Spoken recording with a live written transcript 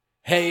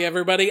Hey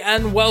everybody,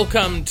 and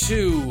welcome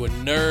to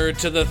Nerd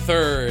to the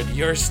Third,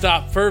 your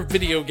stop for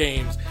video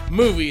games,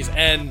 movies,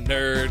 and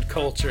nerd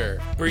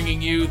culture.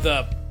 Bringing you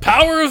the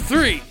Power of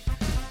Three.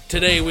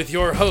 Today with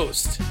your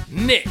host,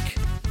 Nick,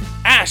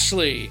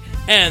 Ashley,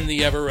 and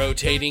the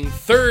ever-rotating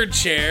third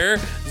chair,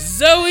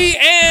 Zoe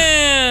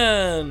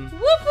Ann!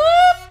 Whoop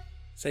whoop!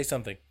 Say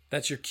something.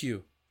 That's your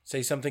cue.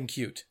 Say something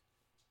cute.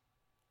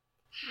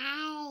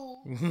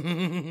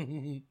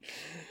 Hi.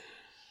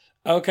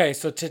 Okay,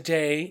 so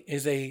today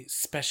is a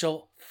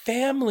special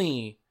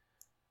family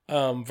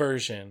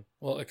version.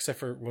 Well, except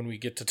for when we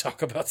get to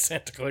talk about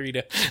Santa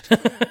Clarita.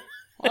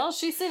 Well,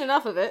 she's seen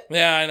enough of it.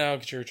 Yeah, I know.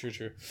 True.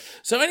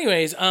 So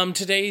anyways,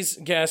 today's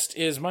guest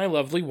is my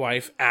lovely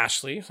wife,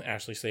 Ashley.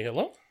 Ashley, say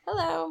hello.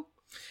 Hello.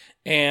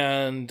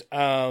 And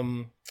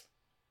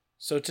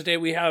so today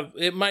we have,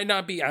 it might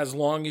not be as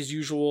long as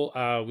usual.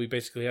 We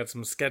basically had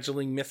some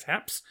scheduling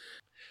mishaps.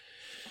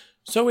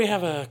 So we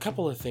have a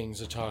couple of things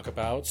to talk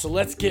about. So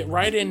let's get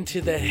right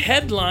into the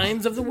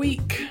headlines of the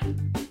week.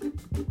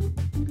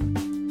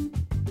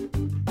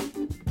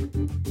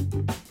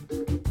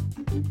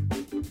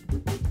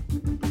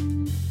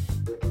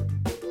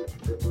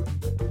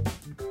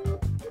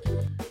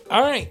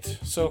 All right,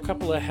 so a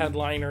couple of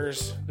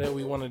headliners that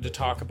we wanted to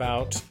talk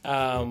about.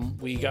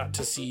 We got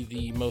to see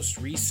the most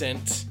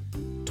recent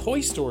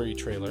Toy Story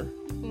trailer.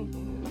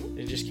 Mm-hmm.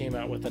 They just came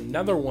out with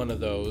another one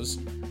of those.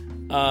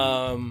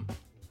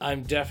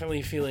 I'm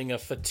definitely feeling a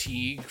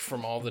fatigue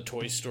from all the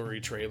Toy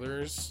Story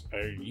trailers.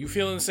 Are you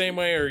feeling the same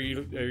way, or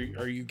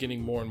are you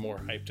getting more and more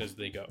hyped as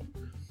they go?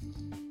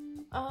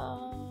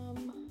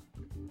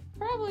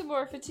 Probably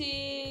more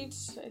fatigued.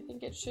 I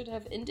think it should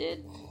have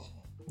ended.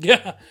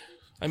 Yeah.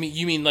 I mean,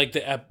 you mean like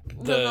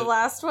the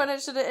last one,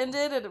 it should have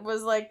ended. It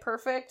was like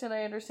perfect, and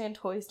I understand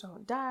toys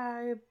don't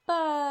die,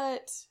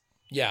 but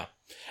yeah.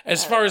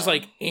 As far as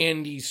like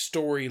Andy's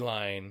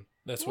storyline,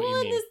 that's what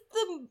you mean.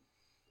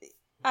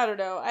 I don't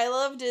know. I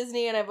love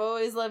Disney, and I've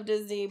always loved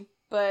Disney,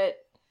 but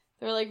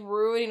they're like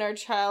ruining our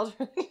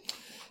childhood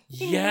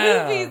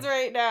movies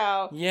right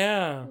now.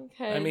 Yeah.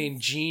 I mean,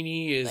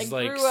 Genie is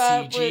like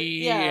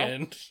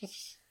CG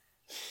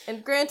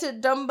and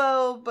granted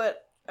Dumbo,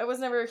 but I was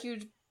never a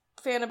huge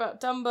fan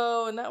about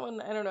Dumbo, and that one,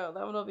 I don't know.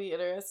 That one will be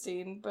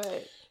interesting,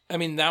 but I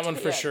mean, that one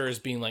for sure is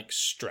being like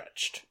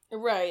stretched.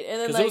 Right, and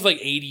then because it was like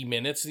 80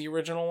 minutes, the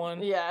original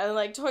one. Yeah, and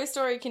like Toy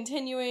Story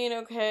continuing,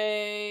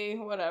 okay,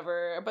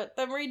 whatever. But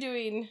them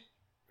redoing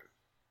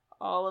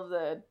all of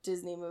the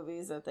Disney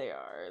movies that they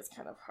are is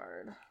kind of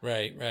hard.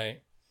 Right.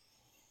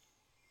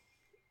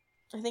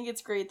 I think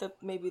it's great that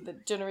maybe the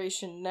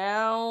generation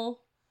now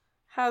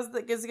is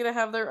going to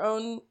have their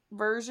own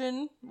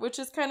version, which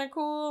is kind of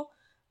cool.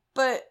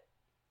 But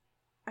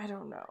I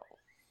don't know.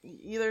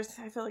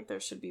 I feel like there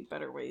should be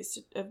better ways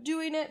of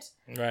doing it,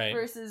 right?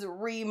 Versus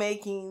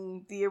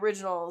remaking the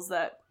originals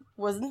there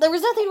was nothing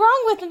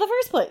wrong with in the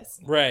first place.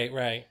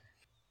 Right.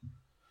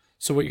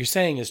 So what you're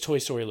saying is Toy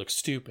Story looks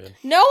stupid.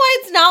 No,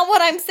 it's not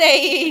what I'm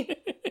saying.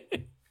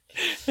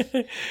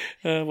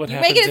 You're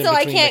making it so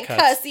I can't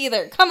cuss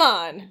either. Come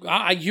on.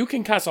 You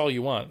can cuss all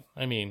you want.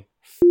 I mean,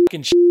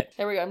 fucking shit.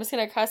 There we go. I'm just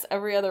going to cuss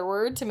every other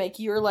word to make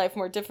your life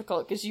more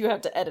difficult because you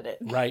have to edit it.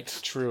 Right.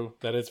 True.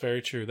 That is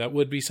very true. That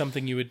would be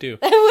something you would do.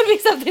 That would be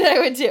something I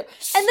would do. And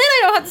then I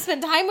don't have to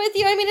spend time with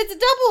you. I mean, it's a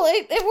double.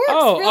 It works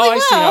really well. I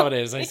see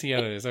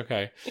how it is.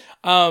 Okay.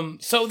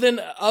 So then,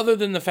 other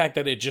than the fact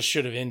that it just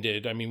should have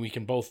ended, I mean, we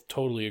can both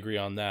totally agree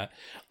on that.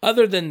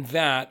 Other than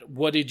that,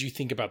 what did you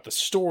think about the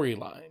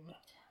storyline?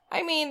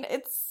 I mean,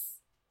 it's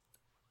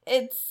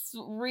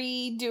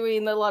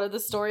redoing a lot of the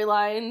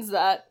storylines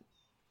that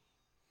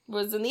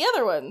was in the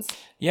other ones.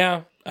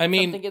 Yeah, I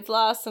mean, something gets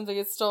lost, something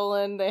gets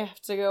stolen, they have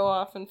to go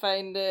off and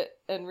find it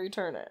and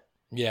return it.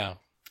 Yeah,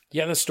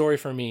 the story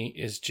for me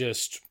is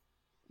just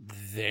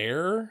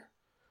there,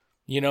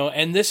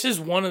 and this is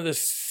one of the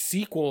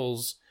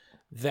sequels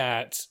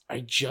that I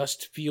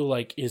just feel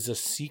like is a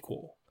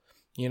sequel,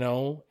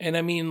 and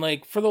I mean,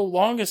 like, for the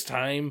longest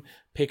time,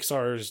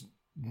 Pixar's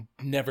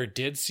never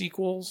did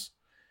sequels,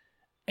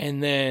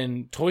 and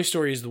then Toy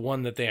Story is the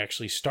one that they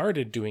actually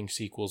started doing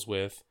sequels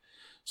with.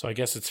 So I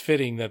guess it's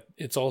fitting that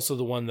it's also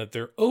the one that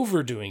they're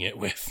overdoing it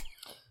with.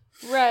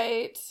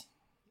 Right.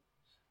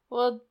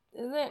 Well,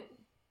 isn't it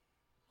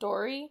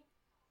Dory?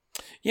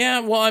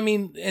 Yeah, well, I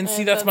mean, and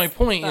see, that's my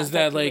point, is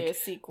that, like,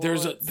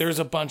 there's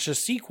a bunch of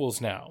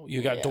sequels now.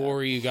 You got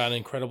Dory, you got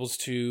Incredibles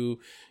 2,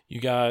 you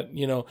got,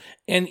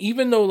 and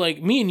even though,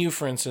 like, me and you,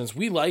 for instance,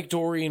 we like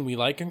Dory and we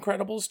like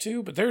Incredibles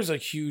 2, but there's a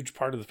huge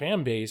part of the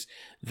fan base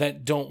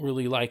that don't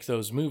really like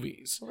those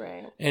movies.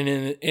 Right. And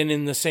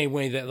in the same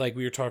way that, like,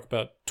 we were talking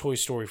about Toy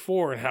Story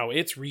 4 and how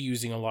it's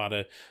reusing a lot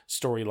of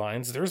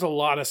storylines, there's a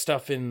lot of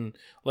stuff in,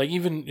 like,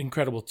 even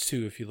Incredibles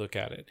 2, if you look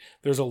at it,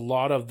 there's a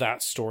lot of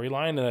that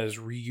storyline that is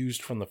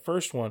reused from the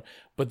first one,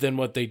 but then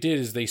what they did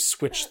is they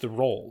switched the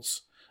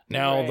roles.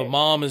 Now the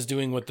mom is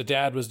doing what the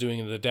dad was doing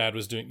and the dad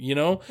was doing,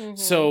 Mm-hmm.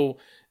 So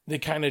they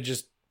kind of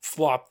just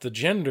flopped the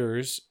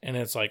genders, and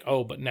it's like,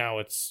 oh, but now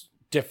it's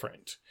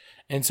different.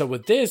 And so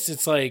with this,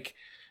 it's like,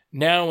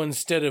 now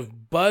instead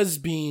of Buzz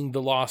being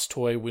the lost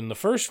toy in the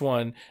first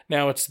one,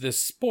 now it's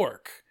this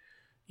spork.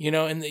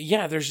 And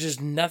there's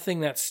just nothing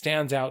that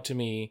stands out to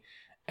me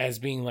as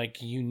being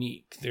like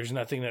unique. There's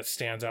nothing that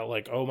stands out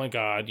like, oh my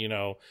God,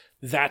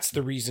 that's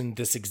the reason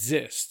this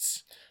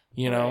exists.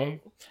 Right.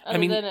 I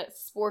mean, then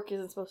spork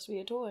isn't supposed to be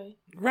a toy.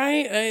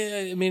 Right.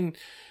 I mean,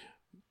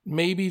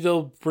 maybe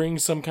they'll bring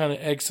some kind of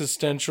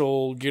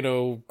existential,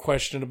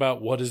 question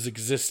about what is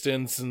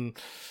existence and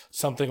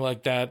something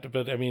like that.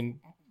 But I mean,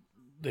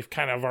 they've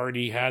kind of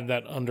already had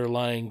that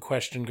underlying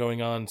question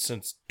going on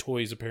since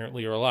toys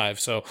apparently are alive.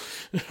 So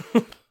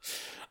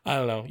I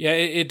don't know. Yeah,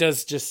 it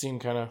does just seem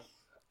kind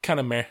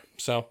of meh.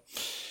 So,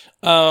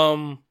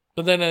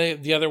 but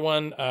then the other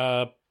one,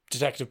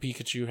 Detective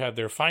Pikachu had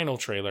their final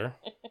trailer.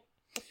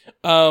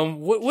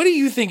 What do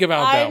you think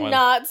about that one? I'm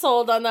not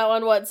sold on that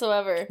one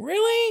whatsoever.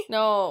 Really?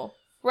 No.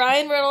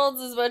 Ryan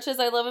Reynolds, as much as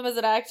I love him as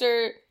an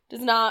actor,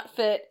 does not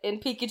fit in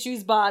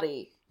Pikachu's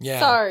body. Yeah.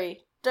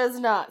 Sorry. Does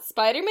not.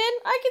 Spider-Man?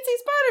 I can see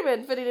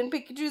Spider-Man fitting in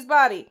Pikachu's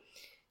body.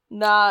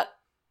 Not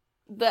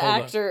the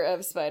actor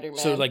of Spider-Man.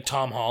 So like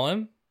Tom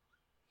Holland?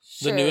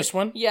 Sure. The newest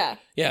one? Yeah.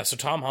 Yeah, so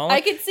Tom Holland.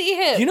 I could see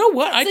him. You know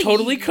what? I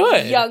totally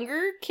could.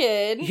 Younger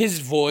kid. His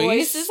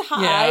voice is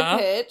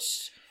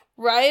high-pitched.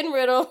 Ryan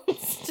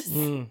Reynolds.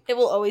 It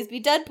will always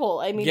be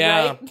Deadpool. I mean,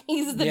 right?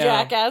 He's the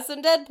jackass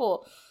in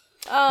Deadpool.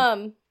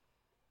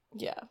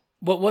 Yeah.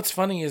 Well, what's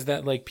funny is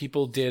that like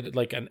people did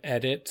like an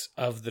edit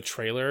of the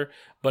trailer,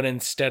 but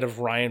instead of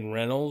Ryan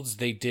Reynolds,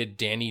 they did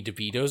Danny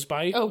DeVito's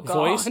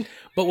voice.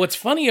 But what's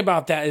funny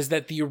about that is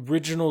that the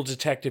original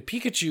Detective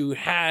Pikachu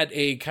had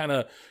a kind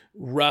of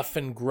rough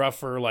and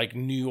gruffer like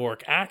New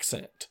York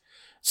accent.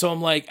 So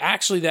I'm like,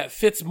 actually that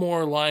fits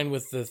more in line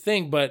with the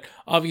thing, but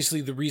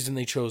obviously the reason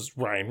they chose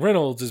Ryan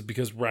Reynolds is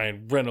because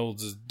Ryan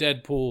Reynolds is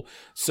Deadpool.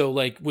 So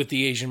like with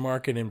the Asian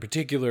market in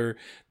particular,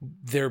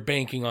 they're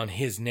banking on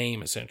his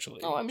name essentially.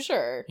 Oh, I'm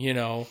sure.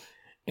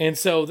 And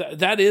so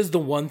that is the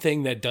one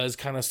thing that does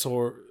kind of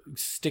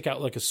stick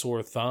out like a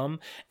sore thumb.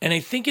 And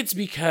I think it's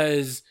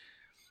because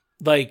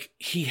like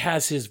he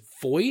has his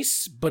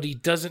voice, but he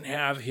doesn't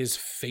have his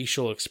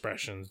facial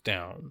expressions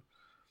down.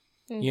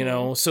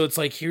 So it's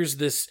like, here's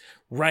this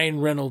Ryan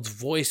Reynolds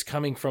voice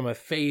coming from a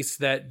face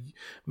that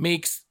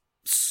makes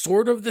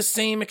sort of the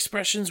same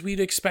expressions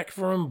we'd expect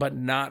from him, but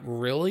not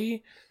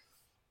really.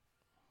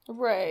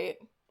 Right.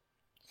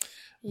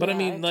 But I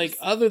mean, like,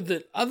 other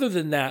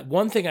than that,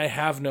 one thing I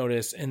have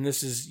noticed, and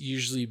this is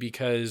usually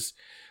because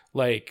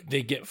like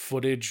they get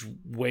footage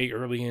way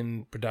early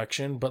in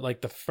production, but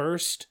like the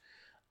first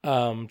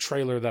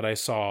trailer that I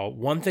saw,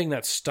 one thing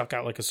that stuck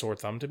out like a sore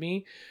thumb to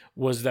me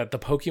was that the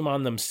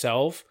Pokemon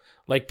themselves,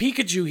 like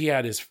Pikachu, he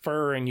had his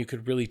fur and you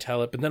could really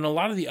tell it, but then a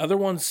lot of the other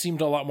ones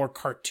seemed a lot more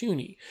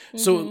cartoony.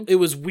 So it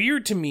was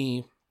weird to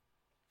me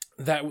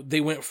that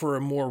they went for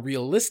a more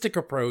realistic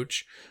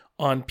approach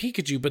on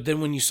Pikachu, but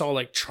then when you saw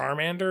like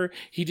Charmander,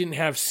 he didn't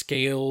have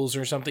scales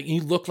or something. He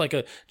looked like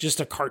just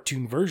a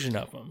cartoon version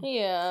of him.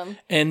 Yeah.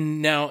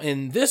 And now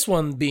in this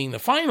one being the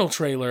final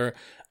trailer,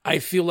 I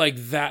feel like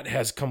that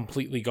has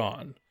completely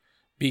gone.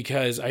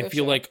 Because I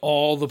feel like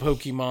all the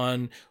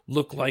Pokemon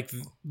look like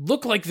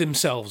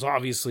themselves,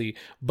 obviously,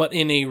 but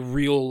in a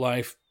real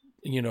life,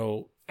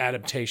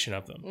 adaptation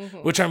of them,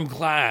 which I'm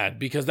glad,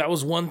 because that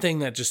was one thing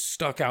that just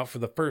stuck out for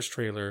the first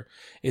trailer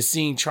is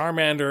seeing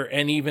Charmander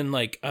and even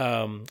like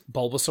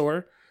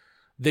Bulbasaur.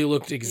 They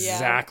looked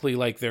exactly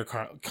like their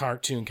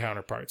cartoon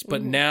counterparts.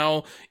 But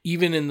now,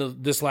 even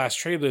in this last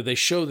trailer, they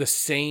show the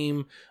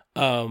same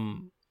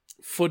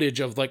footage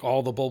of like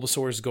all the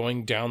Bulbasaurs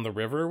going down the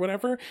river or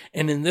whatever,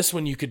 and in this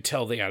one you could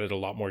tell they added a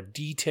lot more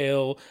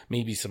detail,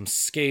 maybe some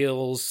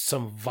scales,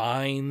 some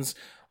vines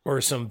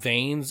or some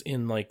veins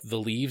in like the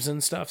leaves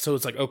and stuff. So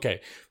it's like, okay,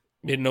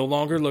 it no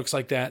longer looks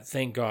like that,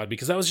 thank God,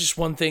 because that was just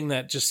one thing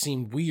that just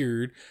seemed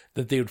weird,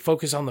 that they would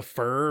focus on the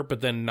fur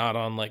but then not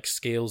on like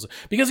scales,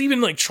 because even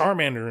like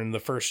Charmander in the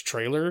first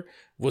trailer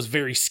was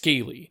very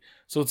scaly.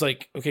 So it's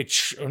like, okay,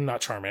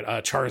 not Charmander,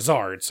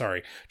 Charizard,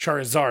 sorry.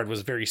 Charizard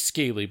was very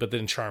scaly, but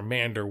then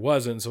Charmander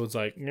wasn't. So it's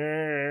like,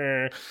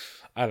 I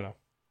don't know.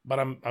 But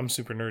I'm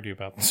super nerdy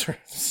about this.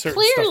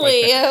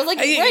 Clearly, stuff like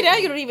right now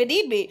you don't even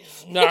need me.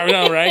 No,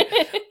 right?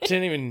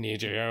 Didn't even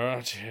need you.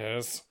 Oh,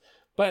 yes.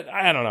 But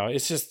I don't know.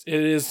 It's just,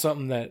 it is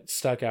something that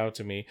stuck out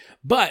to me.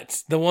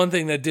 But the one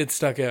thing that did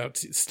stick out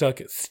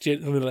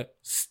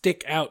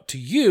to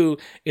you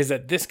is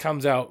that this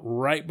comes out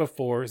right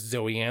before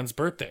Zoe Ann's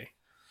birthday.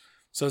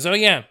 So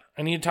Zoe Ann,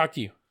 I need to talk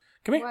to you.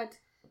 Come here. What?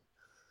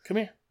 Come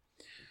here.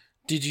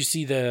 Did you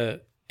see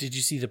the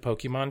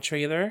Pokemon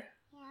trailer?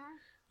 Yeah.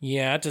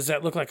 Yeah. Does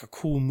that look like a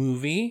cool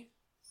movie?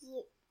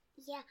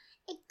 Yeah.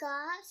 It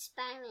got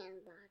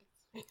Spider-Man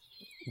body.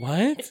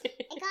 What?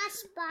 It got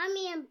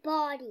Spider-Man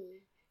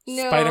body.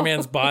 No.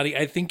 Spider-Man's body.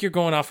 I think you're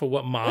going off of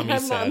what Mommy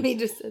said. Mommy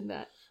just said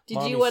that. Did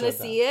Mommy you want to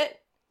said see it?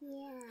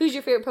 Yeah. Who's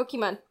your favorite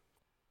Pokemon?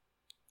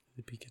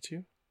 The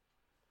Pikachu?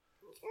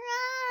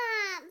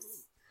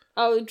 Giraffes.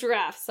 Oh,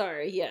 giraffe.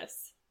 Sorry.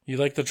 Yes. You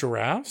like the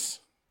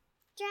giraffes?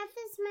 Giraffe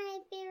is my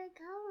favorite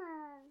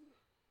color.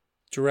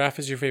 Giraffe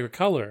is your favorite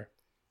color.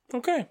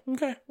 Okay.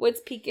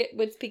 What's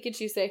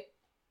Pikachu say?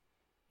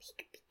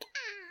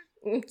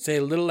 Say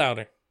a little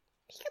louder.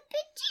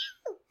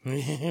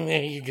 Pikachu.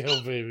 There you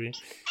go, baby.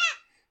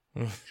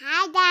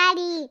 Hi,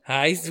 Daddy.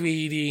 Hi,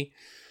 sweetie.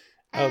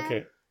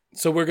 Okay.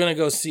 So we're going to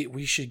go see it.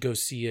 We should go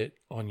see it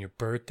on your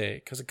birthday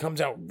because it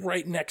comes out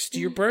right next to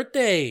your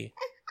birthday.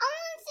 I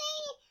want to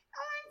see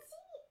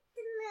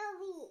the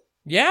movie.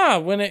 Yeah,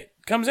 when it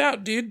comes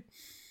out, dude.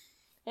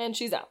 And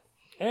she's out.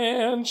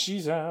 And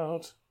she's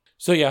out.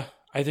 So yeah,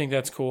 I think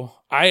that's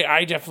cool. I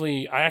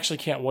actually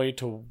can't wait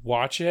to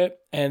watch it.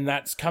 And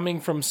that's coming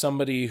from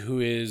somebody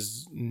who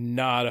is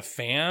not a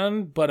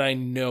fan, but I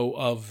know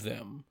of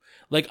them.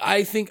 Like,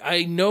 I think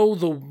I know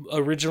the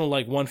original,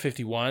 like,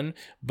 151,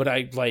 but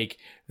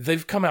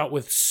they've come out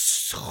with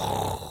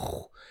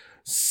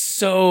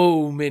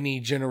so many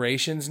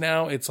generations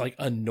now. It's, like,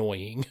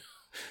 annoying.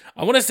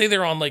 I want to say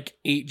they're on, like,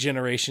 8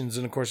 generations,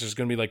 and of course there's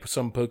going to be, like,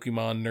 some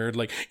Pokemon nerd,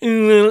 like,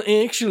 well,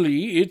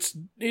 actually, it's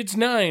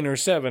 9 or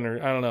 7, or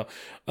I don't know.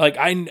 Like,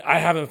 I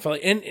haven't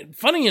felt, and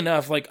funny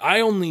enough, like, I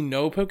only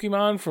know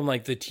Pokemon from,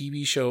 like, the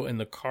TV show and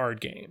the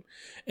card game.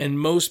 And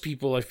most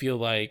people, I feel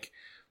like,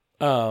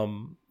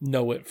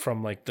 know it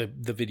from like the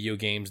video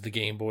games, the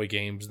Game Boy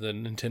games, the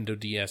Nintendo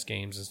DS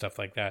games and stuff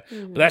like that.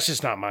 But that's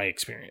just not my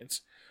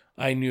experience.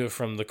 I knew it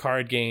from the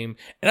card game,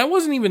 and I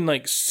wasn't even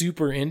like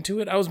super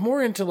into it. I was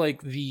more into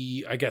like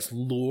the, I guess,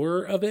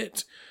 lore of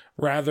it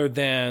rather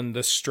than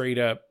the straight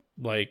up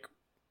like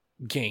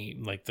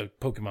game, like the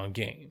Pokemon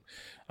game.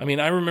 I mean,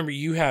 I remember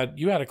you had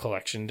a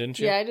collection, didn't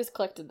you? Yeah, I just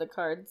collected the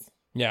cards.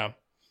 Yeah.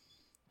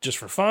 Just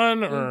for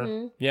fun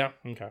or yeah,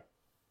 okay.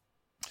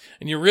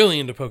 And you're really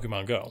into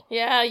Pokemon Go.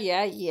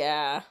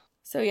 Yeah.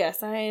 So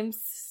yes, I am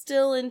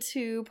still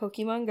into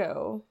Pokemon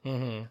Go.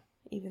 Mm-hmm.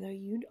 Even though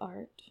you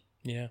aren't.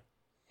 Yeah.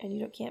 And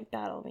you can't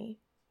battle me.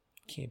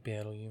 Can't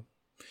battle you.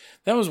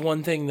 That was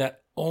one thing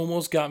that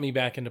almost got me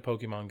back into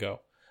Pokemon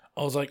Go.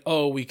 I was like,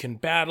 oh, we can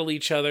battle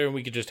each other and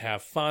we could just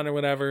have fun or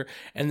whatever.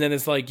 And then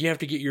it's like, you have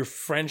to get your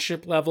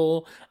friendship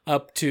level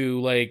up to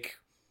like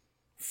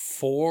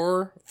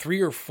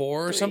 3 or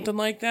 4 or something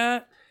like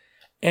that.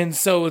 And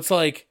so it's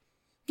like,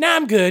 nah,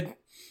 I'm good.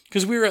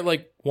 Because we were at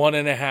like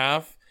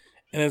 1.5.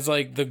 And it's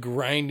like the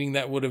grinding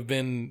that would have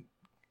been,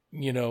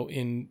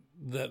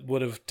 that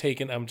would have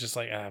taken, I'm just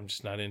like, I'm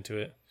just not into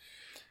it.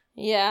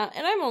 Yeah,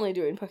 and I'm only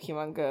doing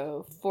Pokemon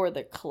Go for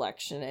the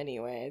collection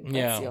anyway.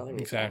 That's the only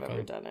reason I've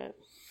ever done it.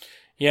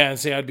 Yeah, and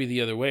see, I'd be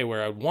the other way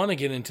where I'd want to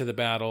get into the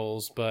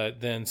battles,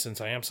 but then since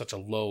I am such a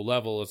low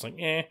level, it's like,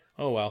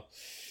 oh well.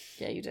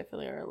 Yeah, you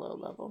definitely are a low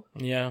level.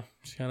 Yeah,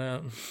 just kind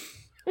of.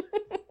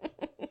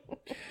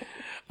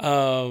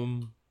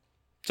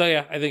 So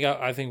yeah,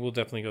 I think we'll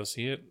definitely go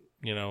see it.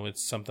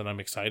 It's something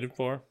I'm excited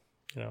for.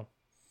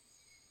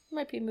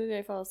 Might be a movie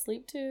I fall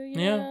asleep to.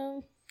 Yeah.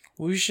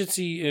 We should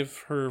see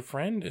if her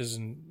friend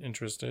isn't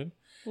interested,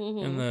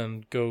 and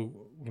then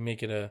go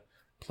make it a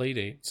play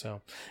date.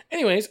 So,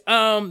 anyways,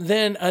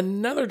 then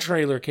another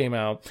trailer came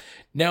out.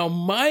 Now,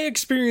 my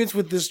experience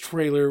with this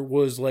trailer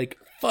was like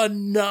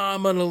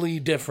phenomenally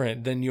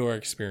different than your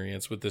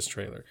experience with this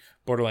trailer,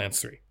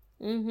 Borderlands 3.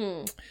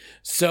 Mm-hmm.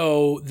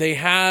 So they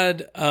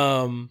had,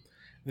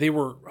 they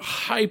were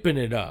hyping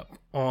it up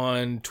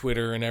on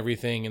Twitter and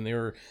everything, and they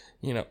were,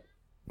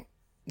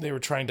 they were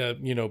trying to,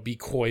 be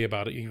coy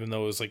about it, even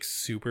though it was like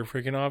super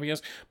freaking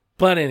obvious.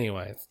 But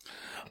anyways,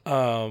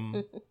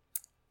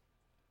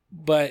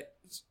 but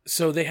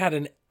so they had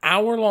an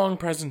hour-long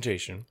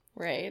presentation.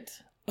 Right.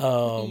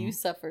 You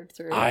suffered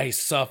through it. I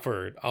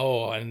suffered.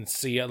 Oh, and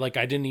see, like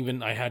I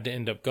had to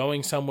end up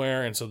going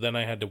somewhere, and so then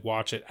I had to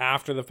watch it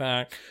after the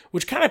fact,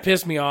 which kind of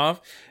pissed me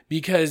off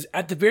because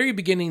at the very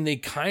beginning they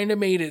kind of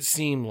made it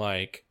seem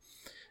like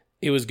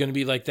it was going to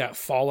be like that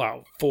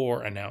Fallout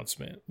 4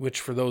 announcement, which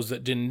for those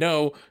that didn't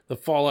know, the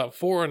Fallout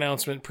 4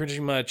 announcement, pretty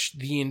much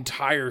the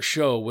entire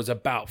show was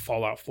about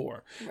Fallout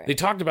 4. Right. They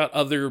talked about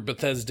other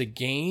Bethesda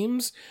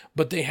games,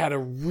 but they had a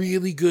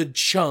really good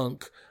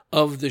chunk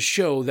of the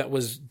show that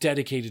was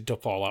dedicated to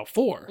Fallout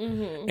 4.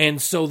 Mm-hmm.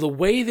 And so the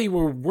way they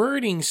were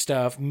wording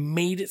stuff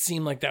made it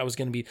seem like that was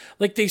going to be,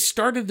 like they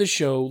started the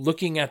show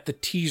looking at the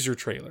teaser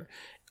trailer.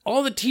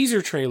 All the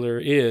teaser trailer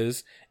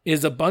is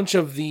a bunch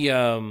of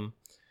the,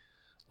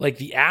 like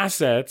the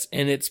assets,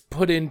 and it's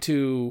put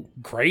into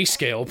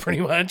grayscale pretty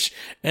much,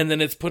 and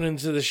then it's put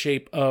into the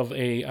shape of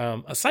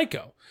a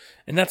psycho,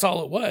 and that's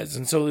all it was.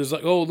 And so there's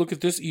like, oh, look at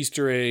this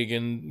Easter egg,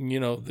 and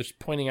they're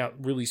pointing out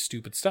really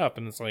stupid stuff,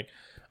 and it's like,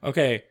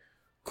 okay,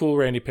 cool,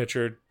 Randy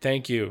Pitchford,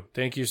 thank you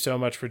so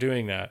much for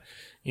doing that,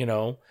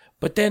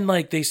 But then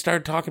like they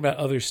started talking about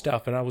other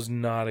stuff, and I was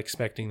not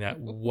expecting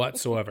that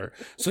whatsoever.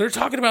 So they're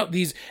talking about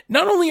these.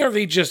 Not only are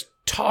they just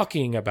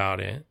talking about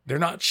it, they're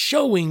not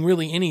showing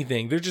really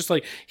anything. They're just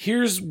like,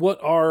 here's what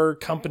our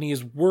company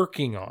is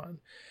working on.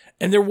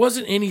 And there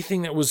wasn't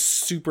anything that was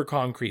super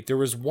concrete. There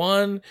was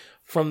one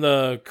from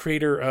the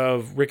creator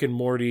of Rick and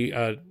Morty,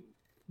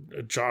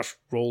 Josh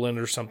Rowland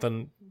or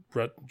something,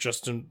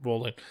 Justin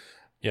Rowland.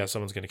 Yeah,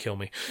 someone's going to kill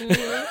me.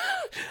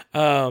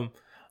 Mm-hmm.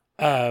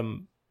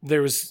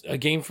 there was a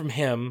game from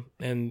him,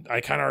 and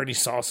I kind of already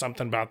saw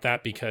something about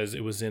that because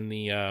it was in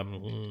the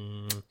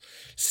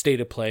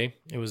State of Play.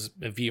 It was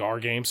a VR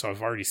game, so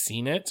I've already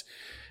seen it.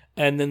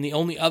 And then the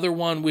only other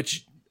one,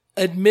 which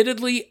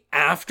admittedly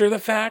after the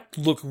fact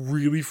looked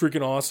really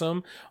freaking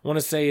awesome, I want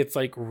to say it's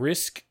like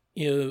Risk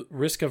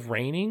of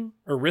Raining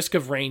or Risk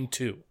of Rain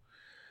 2.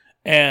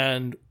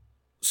 And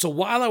so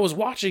while I was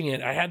watching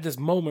it, I had this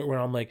moment where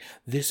I'm like,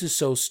 this is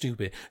so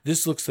stupid.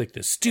 This looks like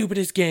the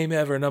stupidest game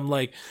ever. And I'm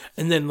like,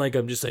 and then like,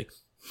 I'm just like,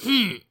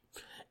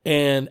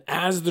 And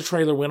as the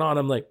trailer went on,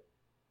 I'm like,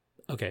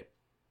 okay,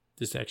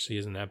 this actually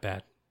isn't that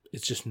bad.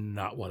 It's just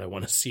not what I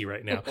want to see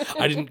right now.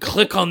 I didn't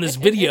click on this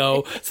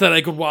video so that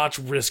I could watch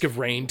Risk of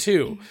Rain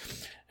 2.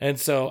 And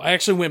so I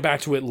actually went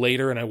back to it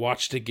later and I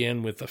watched it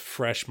again with a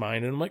fresh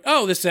mind. And I'm like,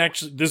 oh,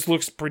 this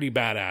looks pretty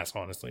badass,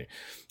 honestly.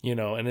 You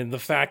know, and then the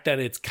fact that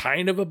it's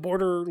kind of a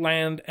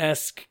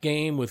Borderland-esque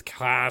game with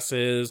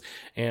classes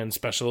and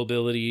special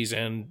abilities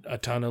and a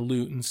ton of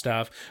loot and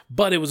stuff.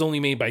 But it was only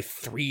made by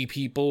 3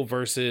 people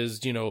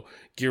versus, you know,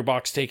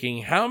 Gearbox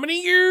taking how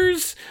many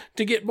years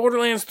to get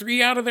Borderlands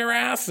 3 out of their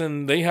ass?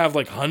 And they have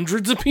like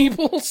hundreds of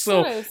people.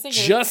 So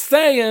just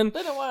saying. It's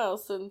been a while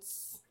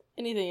since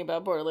anything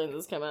about Borderlands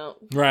has come out.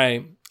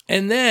 Right.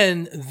 And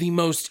then the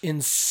most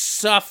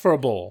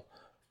insufferable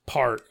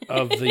part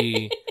of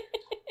the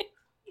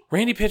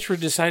Randy Pitchford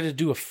decided to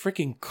do a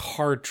freaking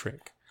card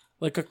trick.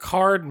 Like a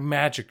card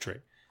magic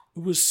trick.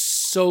 It was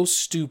so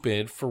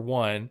stupid, for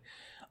one.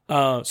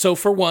 So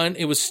for one,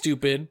 it was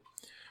stupid.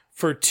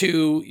 For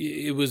 2,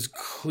 it was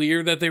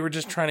clear that they were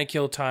just trying to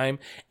kill time.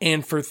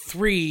 And for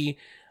 3,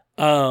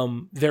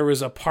 there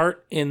was a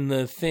part in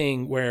the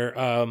thing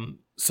where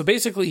so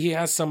basically he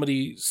has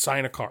somebody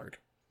sign a card.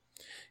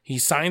 He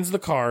signs the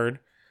card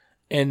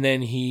and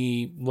then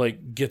he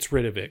like gets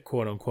rid of it,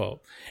 quote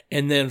unquote.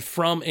 And then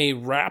from a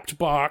wrapped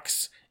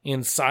box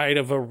inside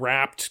of a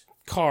wrapped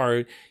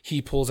card,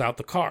 he pulls out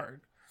the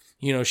card.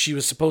 You know, she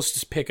was supposed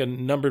to pick a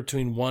number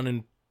between 1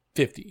 and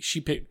 50.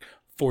 She picked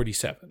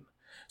 47.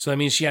 So that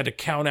means she had to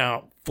count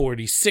out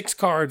 46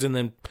 cards and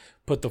then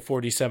put the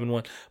 47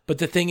 one. But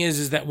the thing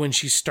is that when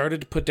she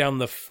started to put down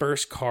the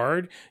first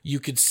card, you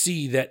could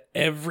see that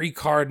every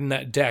card in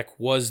that deck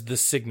was the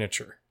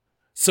signature.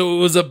 So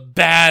it was a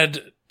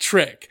bad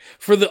trick.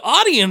 For the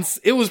audience,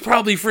 it was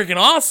probably freaking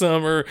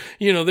awesome, or,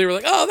 you know, they were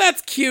like, oh,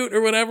 that's cute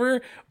or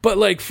whatever. But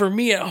like for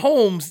me at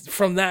home,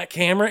 from that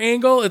camera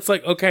angle, it's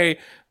like, okay,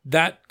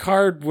 that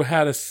card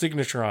had a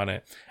signature on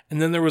it.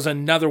 And then there was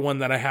another one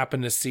that I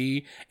happened to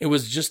see. It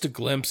was just a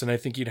glimpse, and I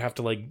think you'd have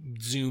to like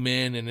zoom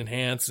in and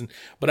enhance.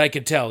 But I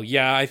could tell,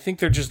 yeah, I think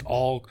they're just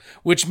all,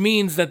 which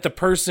means that the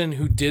person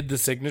who did the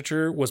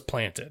signature was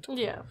planted.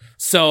 Yeah.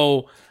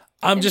 So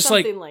I'm just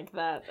something like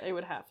that. I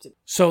would have to.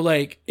 So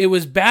like, it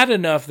was bad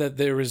enough that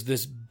there was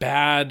this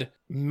bad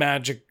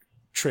magic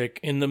trick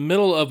in the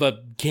middle of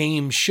a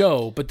game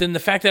show, but then the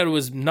fact that it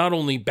was not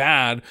only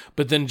bad,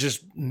 but then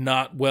just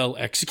not well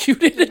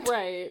executed.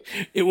 Right.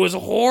 It was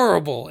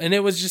horrible. And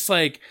it was just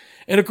like,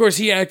 and of course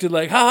he acted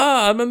like,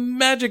 haha, I'm a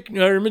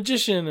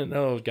magician. And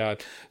oh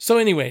God. So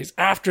anyways,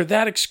 after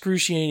that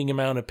excruciating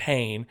amount of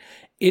pain,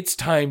 it's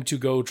time to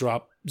go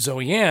drop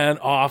Zoe Ann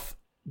off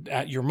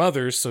at your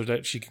mother's so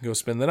that she can go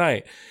spend the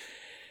night.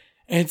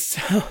 And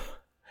so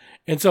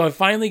I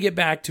finally get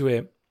back to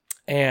it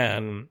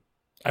and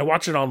I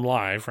watch it on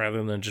live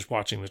rather than just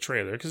watching the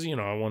trailer because, you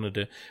know, I wanted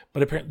to,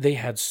 but apparently they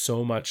had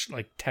so much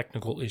like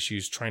technical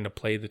issues trying to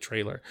play the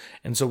trailer.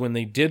 And so when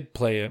they did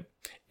play it,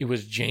 it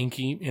was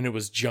janky and it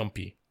was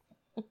jumpy.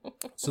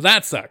 So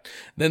that sucked.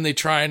 Then they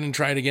tried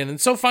again.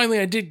 And so finally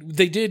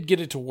they did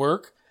get it to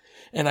work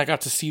and I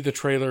got to see the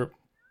trailer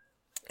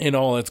in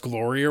all its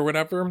glory or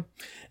whatever.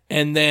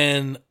 And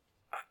then,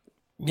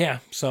 yeah.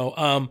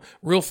 So,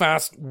 real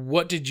fast,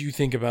 what did you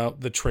think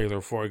about the trailer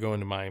before I go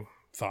into my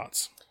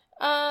thoughts?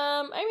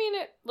 I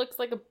mean, it looks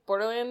like a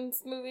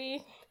Borderlands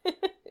movie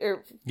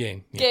or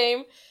game.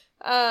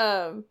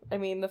 I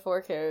mean, the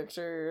 4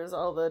 characters,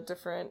 all the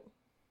different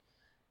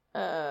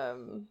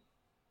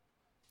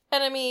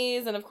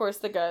enemies, and of course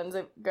the guns.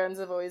 Guns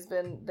have always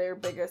been their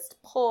biggest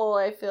pull,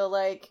 I feel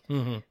like,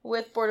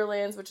 with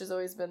Borderlands, which has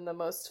always been the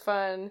most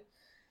fun.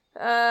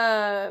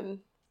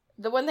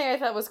 The one thing I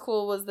thought was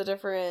cool was the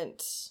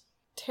different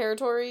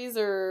territories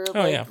or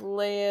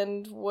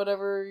land,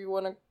 whatever you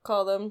want to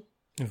call them.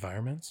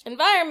 Environments.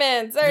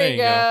 There you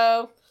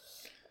go.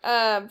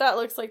 That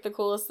looks like the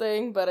coolest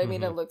thing, but I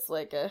mean, it looks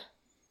like a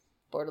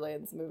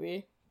Borderlands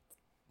movie.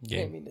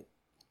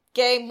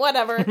 Game,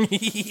 whatever.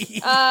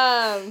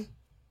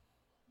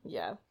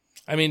 Yeah.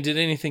 I mean, did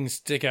anything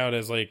stick out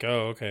as like,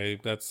 oh, okay,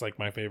 that's like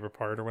my favorite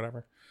part or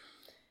whatever?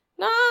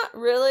 Not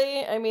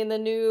really. I mean, the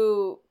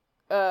new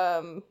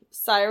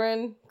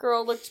Siren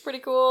girl looked pretty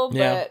cool,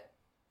 but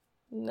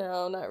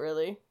no, not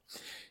really.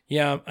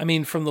 Yeah, I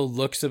mean, from the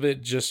looks of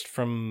it, just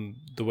from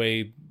the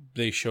way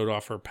they showed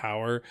off her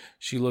power,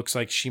 she looks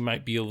like she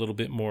might be a little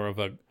bit more of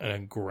an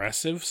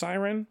aggressive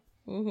Siren.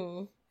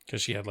 Mm-hmm.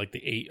 Because she had like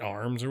the 8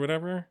 arms or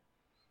whatever.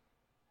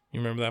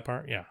 You remember that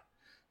part? Yeah.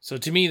 So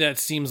to me, that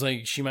seems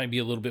like she might be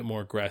a little bit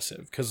more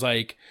aggressive. Because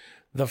like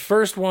The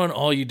first one,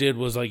 all you did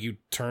was like you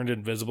turned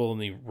invisible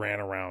and you ran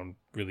around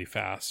really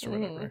fast or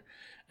whatever. Mhm.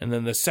 And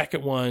then the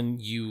second one,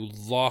 you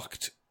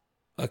locked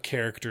a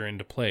character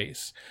into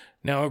place.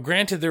 Now,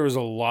 granted, there was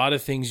a lot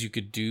of things you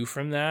could do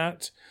from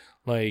that.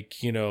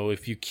 Like, you know,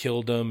 if you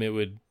killed them, it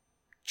would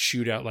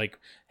shoot out like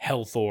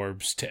health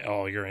orbs to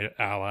all your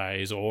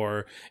allies,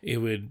 or it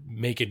would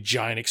make a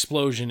giant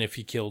explosion if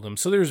you killed them.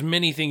 So there's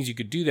many things you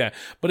could do that,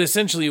 but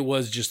essentially it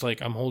was just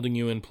like, I'm holding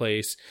you in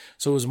place.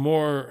 So it was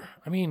more,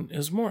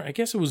 I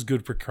guess it was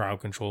good for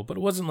crowd control, but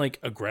it wasn't like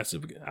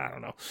aggressive. I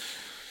don't know.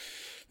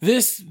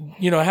 This,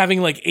 you know,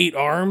 having like 8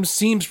 arms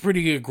seems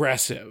pretty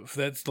aggressive.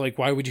 That's like,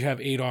 why would you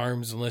have 8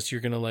 arms unless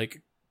you're going to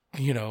like,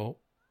 you know,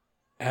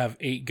 have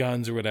 8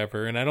 guns or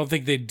whatever. And I don't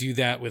think they'd do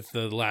that with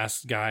the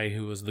last guy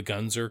who was the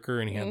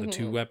gunzerker and he had the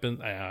 2 weapons.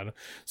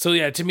 So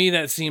yeah, to me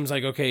that seems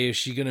like, okay, is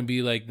she going to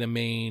be like the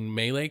main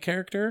melee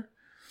character?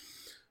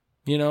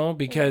 You know,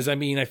 because I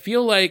mean, I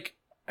feel like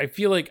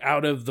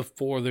out of the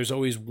 4 there's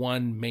always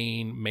one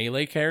main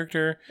melee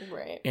character,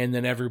 Right. and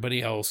then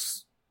everybody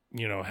else,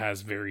 you know,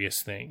 has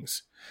various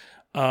things.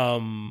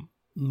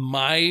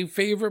 My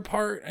favorite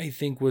part I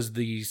think was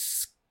the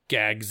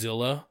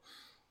Skagzilla.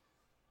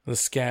 The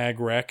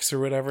Skag Rex or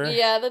whatever.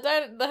 Yeah,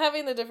 the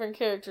having the different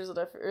characters or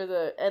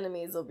the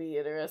enemies will be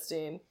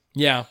interesting.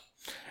 Yeah.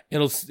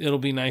 It'll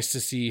be nice to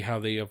see how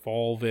they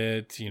evolve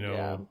it, you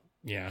know.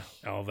 Yeah,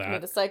 all that. I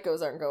mean, the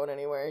psychos aren't going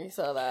anywhere. You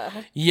saw that.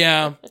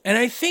 Yeah. And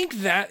I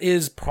think that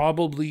is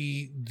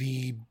probably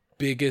the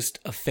biggest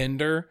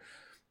offender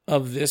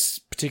of this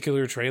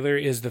particular trailer,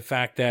 is the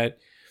fact that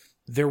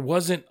there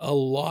wasn't a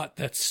lot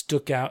that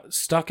stuck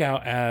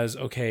out as,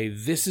 okay,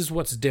 this is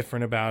what's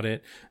different about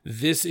it.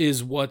 This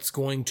is what's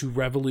going to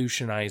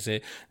revolutionize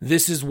it.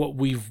 This is what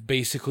we've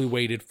basically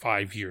waited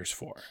 5 years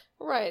for.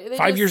 Right.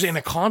 5 years in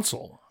a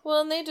console.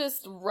 Well, and they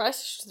just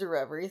rushed through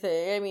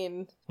everything. I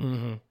mean,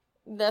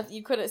 that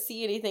you couldn't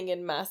see anything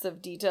in massive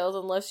details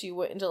unless you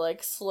went into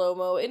like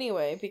slow-mo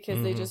anyway,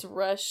 because they just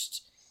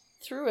rushed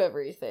through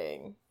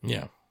everything.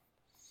 Yeah.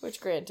 Which,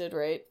 granted,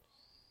 right?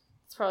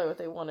 It's probably what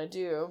they want to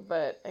do,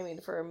 but I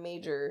mean, for a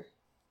major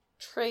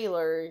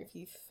trailer,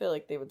 you feel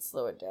like they would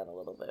slow it down a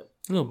little bit.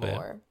 A little bit.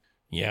 More.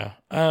 Yeah.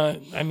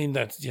 I mean,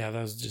 that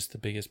was just the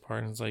biggest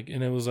part. And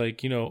it was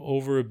like, you know,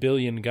 over 1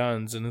 billion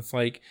guns. And it's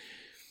like,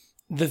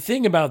 the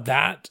thing about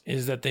that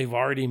is that they've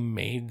already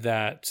made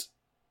that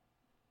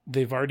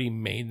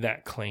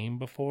claim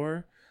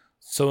before.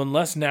 So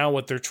unless now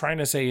what they're trying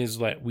to say is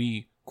that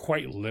we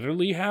quite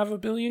literally have 1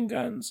 billion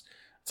guns,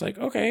 it's like,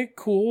 okay,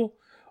 cool.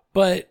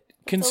 But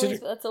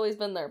that's always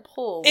been their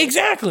pull.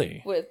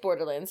 Exactly. With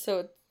Borderlands.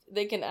 So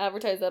they can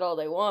advertise that all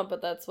they want,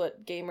 but that's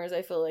what gamers,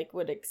 I feel like,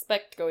 would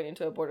expect going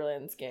into a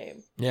Borderlands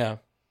game. Yeah.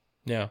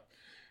 Yeah.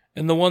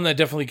 And the one that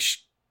definitely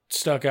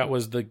stuck out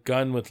was the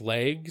gun with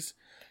legs.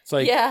 It's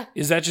like,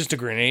 is that just a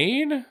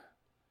grenade?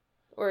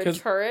 Or a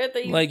turret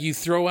that you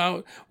throw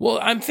out? Well,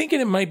 I'm thinking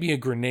it might be a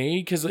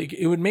grenade, because like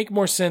it would make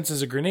more sense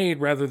as a grenade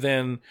rather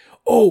than,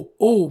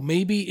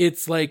 maybe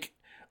it's like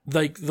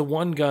the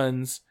one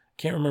guns.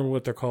 Can't remember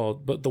what they're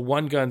called, but the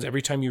one guns,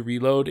 every time you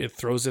reload, it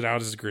throws it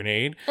out as a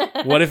grenade.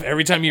 What if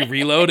every time you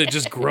reload, it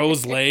just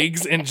grows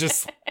legs and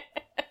just...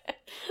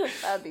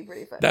 That'd be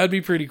pretty fun. That'd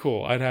be pretty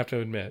cool, I'd have to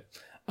admit.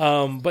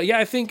 But yeah,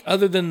 I think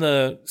other than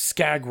the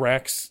Skag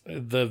Rex,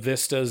 the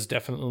Vistas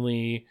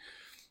definitely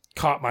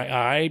caught my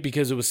eye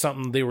because it was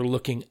something they were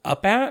looking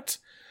up at.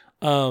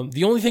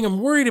 The only thing I'm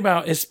worried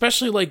about,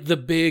 especially like the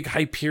big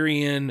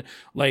Hyperion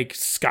like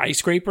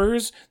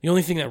skyscrapers, the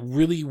only thing that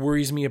really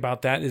worries me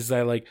about that is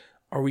that, like,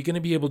 are we going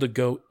to be able to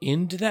go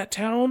into that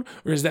town,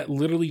 or is that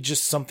literally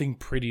just something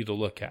pretty to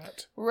look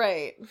at?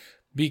 Right.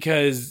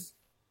 Because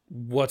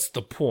what's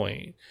the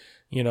point?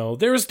 You know,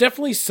 there was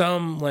definitely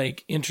some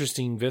like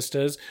interesting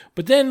vistas,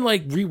 but then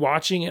like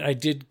rewatching it, I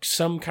did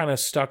some kind of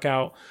stuck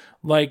out,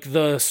 like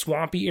the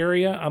swampy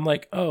area. I'm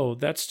like, oh,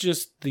 that's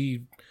just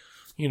the,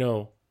 you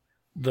know,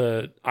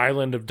 the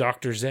island of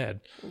Dr.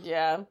 Zed.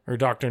 Yeah. Or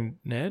Dr.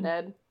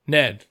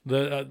 Ned,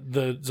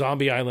 the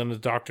zombie island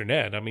of Dr.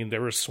 Ned. I mean,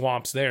 there were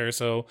swamps there.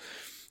 So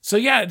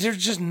yeah, there's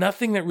just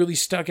nothing that really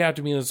stuck out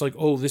to me that's like,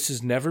 oh, this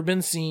has never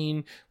been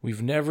seen.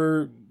 We've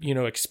never, you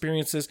know,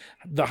 experienced this.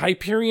 The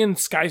Hyperion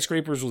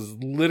skyscrapers was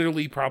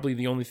literally probably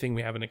the only thing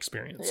we haven't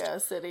experienced. Yeah,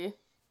 city.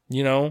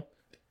 You know?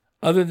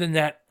 Other than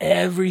that,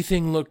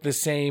 everything looked the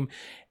same.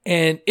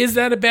 And is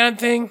that a bad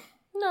thing?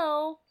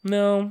 No.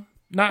 No,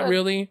 not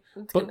really.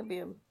 It's going to be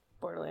a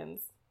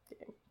Borderlands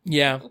game.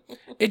 Yeah.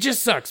 It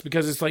just sucks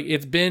because it's like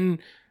it's been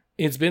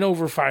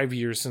over 5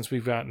 years since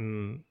we've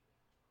gotten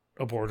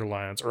a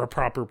Borderlands, or a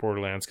proper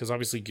Borderlands, because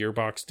obviously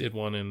Gearbox did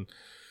one in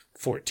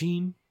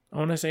 14, I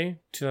want to say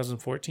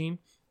 2014.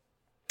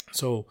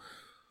 So,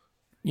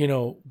 you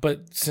know,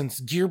 but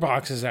since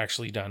Gearbox has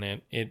actually done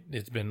it,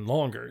 it's been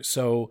longer.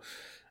 So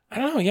I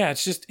don't know. Yeah,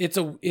 it's just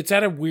it's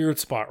at a weird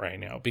spot right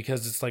now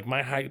because it's like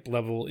my hype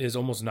level is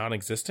almost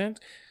non-existent,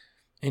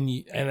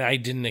 and I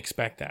didn't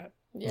expect that.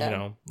 Yeah. You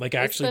know, like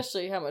actually,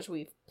 especially how much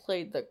we've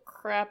played the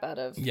crap out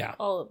of Yeah.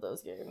 all of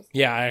those games.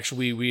 Yeah,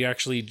 we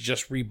actually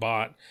just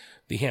rebought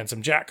the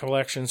Handsome Jack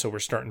collection, so we're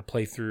starting to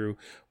play through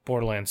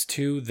Borderlands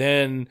 2.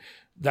 Then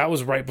that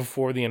was right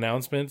before the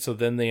announcement, so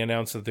then they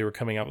announced that they were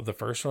coming out with the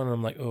first one, and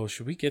I'm like, oh,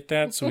 should we get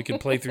that so we can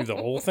play through the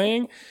whole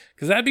thing?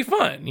 Because that'd be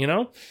fun, you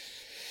know?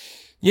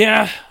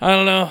 Yeah, I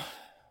don't know.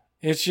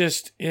 It's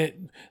just,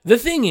 the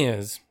thing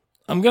is,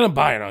 I'm going to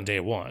buy it on day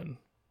one.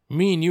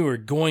 Me and you are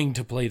going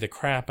to play the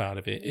crap out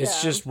of it.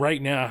 It's just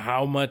right now,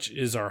 how much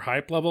is our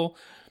hype level?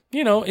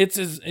 You know, it's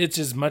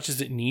as much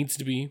as it needs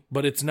to be,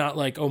 but it's not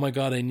like, oh my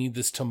God, I need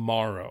this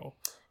tomorrow.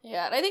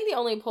 Yeah, and I think the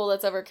only pull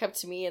that's ever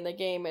kept me in the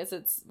game is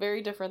it's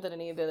very different than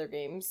any of the other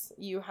games.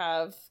 You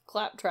have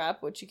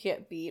Claptrap, which you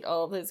can't beat,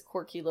 all of his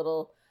quirky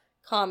little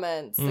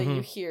comments that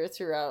you hear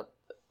throughout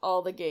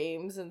all the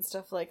games and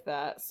stuff like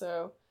that.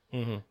 So,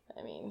 I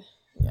mean,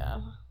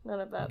 yeah,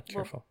 none of that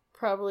will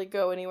probably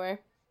go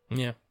anywhere.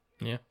 Yeah.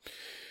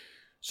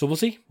 So we'll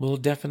see. We'll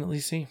definitely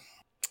see.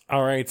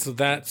 All right, so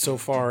that so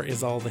far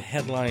is all the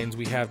headlines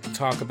we have to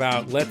talk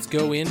about. Let's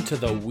go into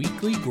the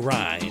weekly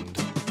grind.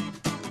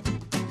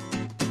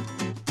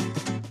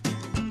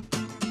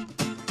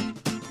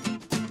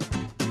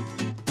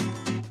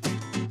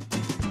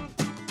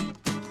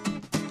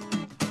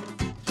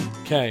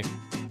 Okay,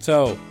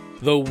 so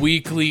the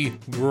weekly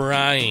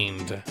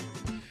grind.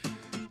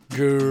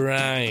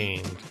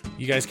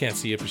 You guys can't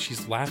see it, but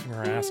she's laughing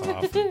her ass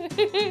off.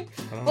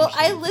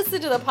 I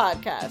listen to the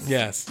podcast.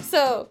 Yes.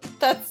 So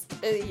that's,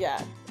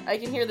 yeah. I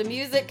can hear the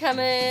music coming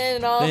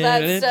and all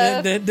that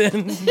stuff.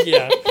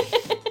 Yeah.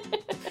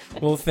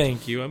 Well,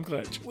 thank you. I'm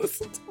glad you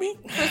listened to me.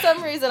 For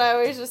some reason, I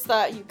always just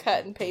thought you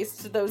cut and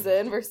pasted those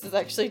in versus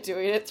actually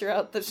doing it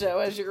throughout the show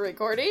as you're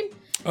recording.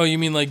 Oh, you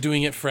mean like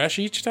doing it fresh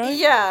each time?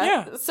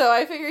 Yeah. So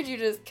I figured you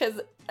just, because,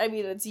 I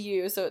mean, it's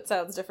you, so it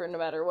sounds different no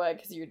matter what,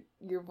 because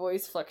your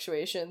voice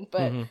fluctuation.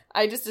 But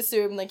I just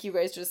assumed, like, you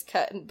guys just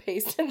cut and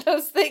pasted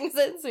those things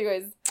in, so you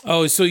guys...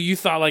 Oh, so you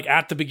thought, like,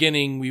 at the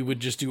beginning, we would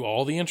just do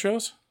all the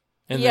intros?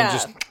 And then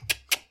just...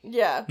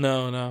 Yeah.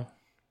 No.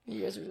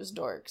 You guys are just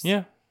dorks.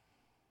 Yeah.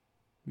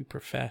 We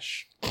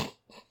profesh.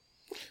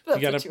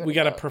 We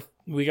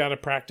gotta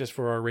practice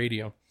for our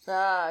radio.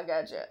 Ah,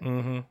 gotcha.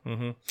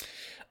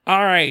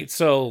 All right,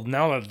 so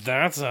now that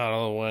that's out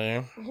of the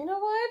way, you know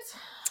what?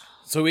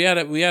 So we had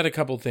a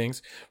couple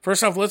things.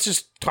 First off, let's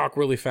just talk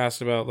really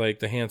fast about like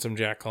the Handsome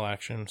Jack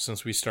collection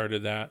since we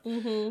started that.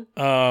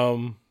 I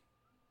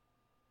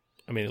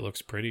mean, it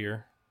looks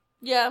prettier.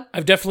 Yeah,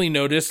 I've definitely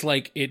noticed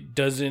like it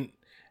doesn't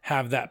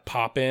have that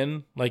pop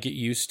in like it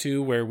used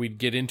to, where we'd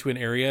get into an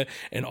area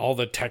and all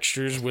the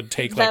textures would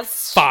take like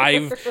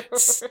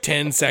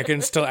 5-10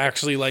 seconds to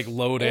actually like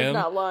load in.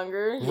 Not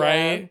longer,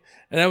 right? Yeah.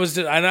 And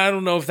I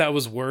don't know if that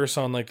was worse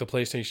on like the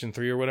PlayStation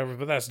 3 or whatever,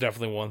 but that's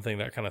definitely one thing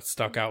that kind of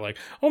stuck out. Like,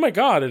 oh my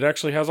God, it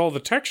actually has all the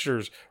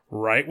textures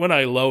right when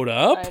I load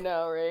up. I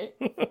know, right?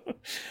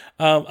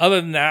 Other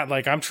than that,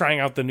 like I'm trying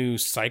out the new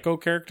Psycho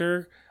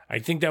character. I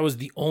think that was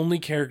the only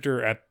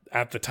character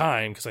at the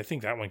time, because I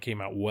think that one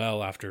came out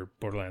well after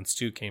Borderlands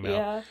 2 came out.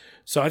 Yeah.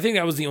 So I think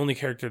that was the only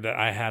character that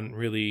I hadn't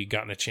really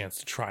gotten a chance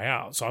to try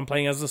out. So I'm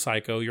playing as the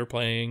Psycho. You're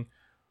playing...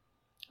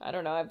 I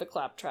don't know. I have the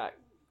Claptrap.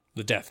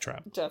 The Death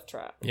Trap.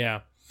 Yeah.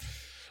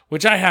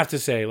 Which I have to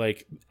say,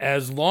 like,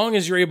 as long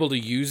as you're able to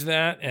use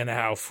that and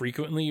how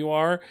frequently you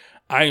are,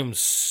 I am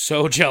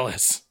so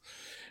jealous.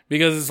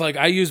 Because it's like,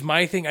 I use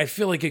my thing, I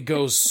feel like it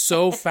goes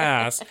so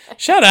fast.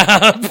 Shut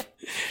up!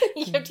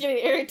 You kept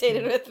getting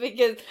irritated with me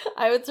because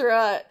I would throw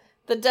out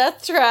the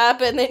Death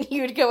Trap and then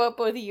you'd go up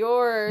with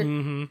your...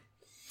 your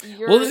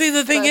well,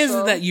 the thing is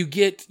that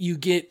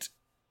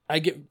I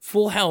get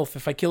full health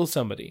if I kill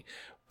somebody.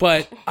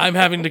 But I'm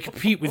having to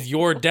compete with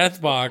your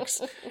death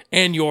box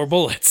and your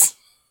bullets.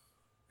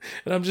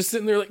 And I'm just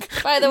sitting there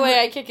like... By the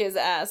way, I kick his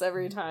ass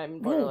every time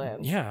in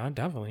Borderlands. Yeah,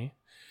 definitely.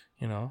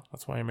 You know,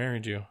 that's why I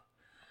married you.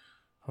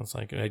 I was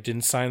like, I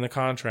didn't sign the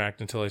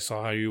contract until I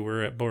saw how you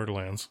were at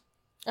Borderlands.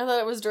 I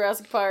thought it was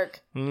Jurassic Park.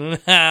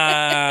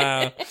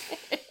 Yeah,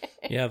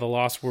 the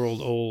Lost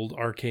World old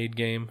arcade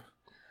game.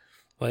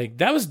 Like,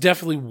 that was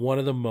definitely one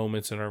of the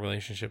moments in our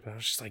relationship. I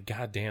was just like,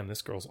 God damn,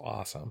 this girl's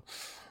awesome.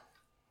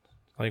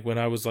 Like when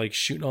I was like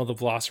shooting all the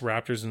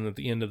Velociraptors, and at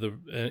the end of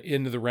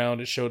the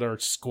round, it showed our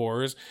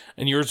scores,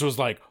 and yours was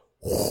like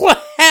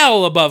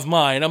hell above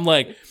mine. I'm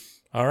like,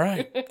 all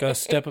right, gotta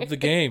step up the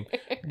game,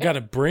 gotta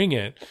bring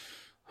it,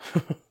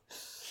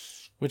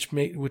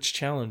 which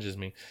challenges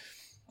me.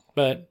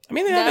 But I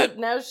mean,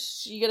 now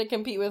you gotta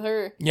compete with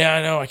her. Yeah,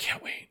 I know. I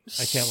can't wait.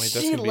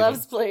 That's she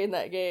loves playing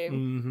that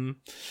game.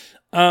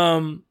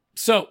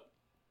 So.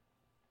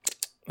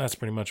 That's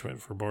pretty much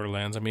it for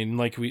Borderlands. I mean,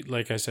 like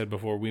I said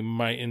before, we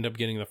might end up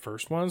getting the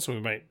first one, so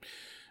we might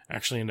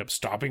actually end up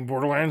stopping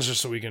Borderlands just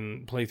so we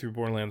can play through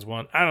Borderlands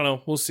 1. I don't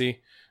know. We'll see.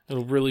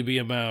 It'll really be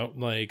about,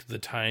 like, the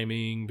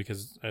timing,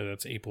 because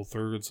that's April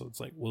 3rd, so it's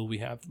like, will we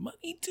have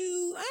money to?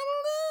 I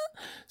don't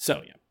know.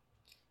 So, yeah.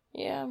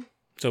 Yeah.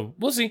 So,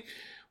 we'll see.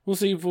 We'll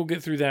see if we'll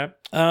get through that.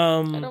 I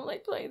don't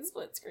like playing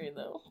split screen,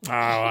 though. Oh,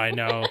 I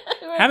know.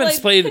 We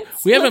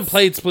haven't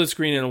played split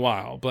screen in a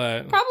while,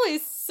 but... Probably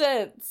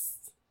since...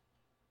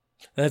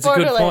 That's a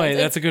good Borderlands. point.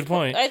 That's a good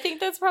point. I think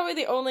that's probably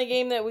the only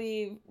game that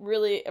we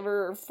really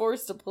ever were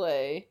forced to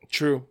play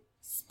True.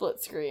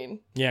 split screen.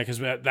 Yeah,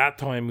 because at that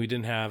time we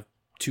didn't have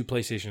 2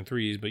 PlayStation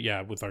 3s, but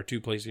yeah, with our 2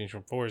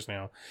 PlayStation 4s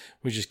now,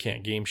 we just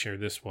can't game share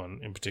this one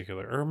in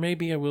particular. Or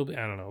maybe I will be.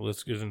 I don't know.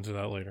 Let's get into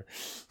that later.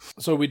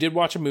 So we did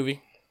watch a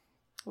movie.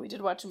 We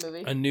did watch a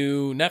movie. A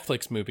new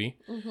Netflix movie.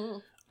 Mm-hmm.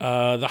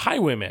 The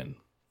Highwaymen.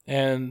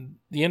 And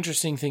the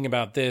interesting thing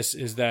about this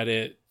is that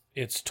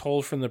it's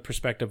told from the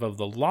perspective of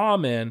the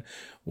lawmen,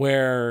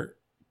 where,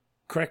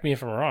 correct me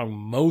if I'm wrong,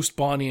 most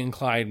Bonnie and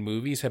Clyde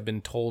movies have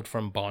been told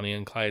from Bonnie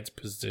and Clyde's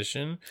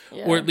position,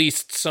 or at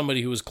least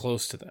somebody who was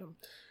close to them.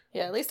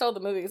 Yeah, at least all the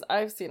movies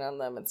I've seen on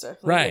them and stuff.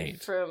 Right.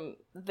 From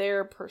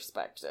their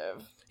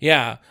perspective.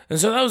 Yeah. And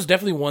so that was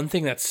definitely one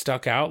thing that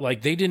stuck out.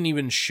 Like, they didn't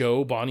even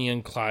show Bonnie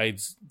and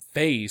Clyde's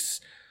face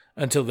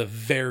until the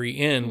very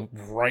end,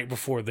 right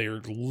before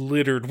they're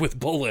littered with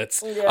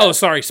bullets. Yeah. Oh,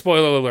 sorry,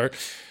 spoiler alert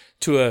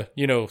to a,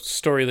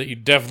 story that you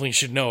definitely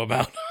should know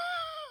about.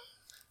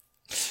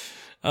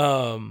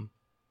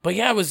 But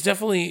yeah, it was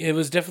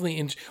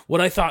definitely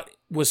what I thought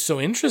was so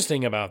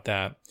interesting about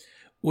that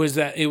was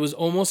that it was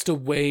almost a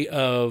way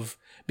of,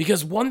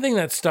 because one thing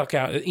that stuck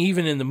out,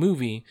 even in the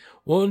movie,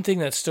 one thing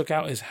that stuck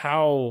out is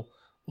how,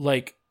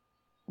 like,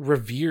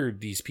 revered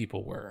these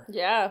people were.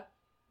 Yeah.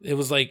 It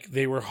was like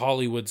they were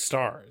Hollywood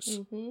stars.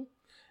 Mm-hmm.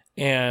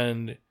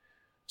 And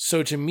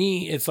so to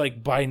me, it's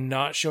like by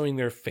not showing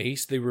their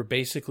face, they were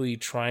basically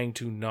trying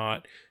to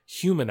not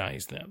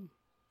humanize them.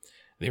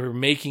 They were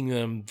making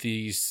them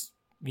these,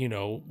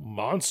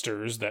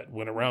 monsters that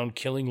went around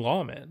killing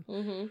lawmen,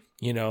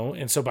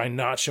 and so by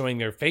not showing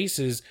their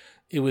faces,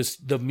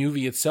 the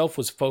movie itself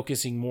was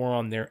focusing more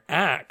on their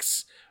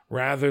acts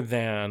rather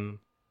than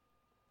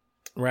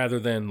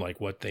like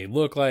what they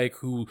look like,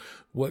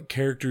 what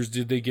characters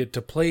did they get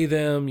to play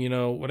them,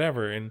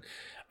 whatever. And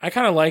I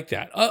kind of like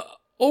that.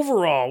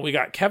 Overall, we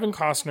got Kevin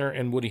Costner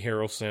and Woody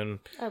Harrelson.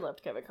 I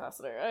loved Kevin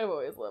Costner. I've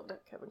always loved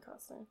Kevin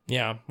Costner.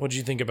 Yeah. What did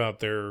you think about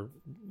their,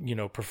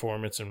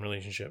 performance and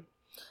relationship?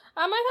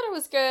 I thought it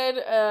was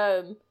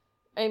good.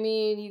 I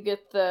mean, you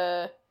get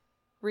the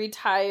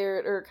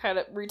retired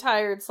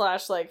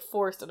 / like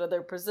forced out of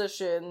their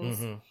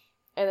positions, and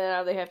then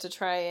now they have to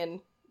try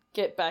and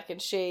get back in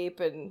shape,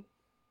 and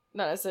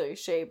not necessarily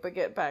shape, but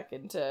get back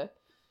into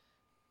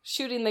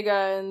shooting the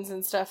guns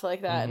and stuff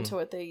like that into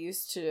what they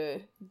used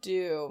to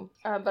do.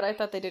 But I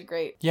thought they did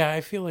great. Yeah,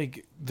 I feel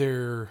like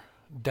their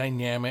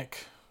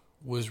dynamic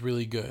was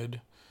really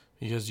good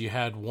because you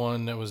had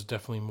one that was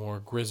definitely more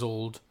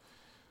grizzled,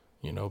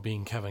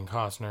 being Kevin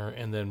Costner,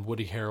 and then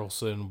Woody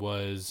Harrelson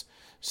was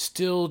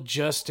still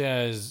just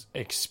as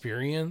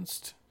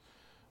experienced,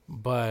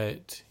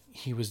 but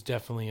he was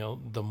definitely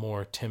the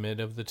more timid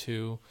of the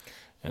two.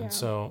 And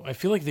so I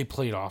feel like they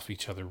played off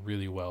each other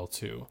really well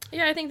too.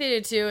 Yeah, I think they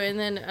did too. And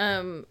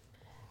then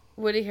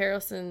Woody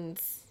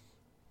Harrelson's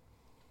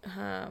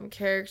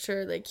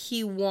character, like,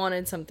 he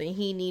wanted something.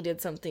 He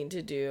needed something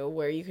to do,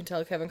 where you can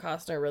tell Kevin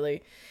Costner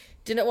really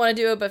didn't want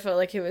to do it, but felt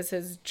like it was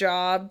his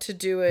job to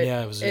do it,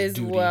 it was his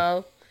duty.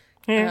 Well.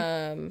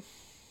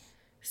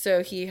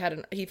 So he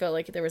felt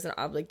like there was an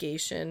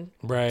obligation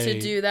to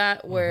do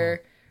that,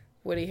 where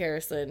Woody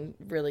Harrelson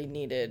really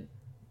needed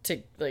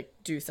to, like,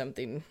 do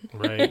something.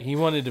 Right. He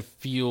wanted to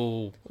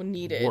feel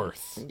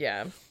worth.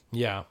 Yeah.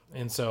 Yeah.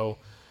 And so,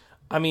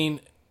 I mean,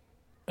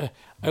 I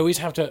always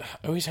have to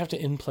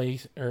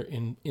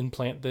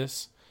implant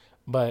this,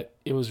 but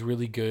it was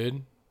really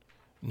good,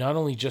 not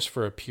only just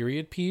for a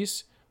period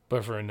piece,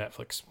 but for a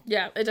Netflix.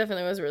 Yeah, it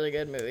definitely was a really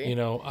good movie. It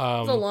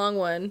was a long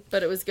one,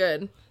 but it was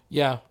good.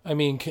 Yeah, I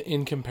mean,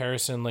 in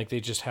comparison, like, they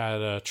just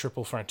had a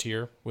Triple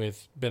Frontier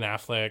with Ben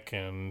Affleck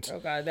and oh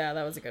god, yeah,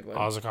 that was a good one.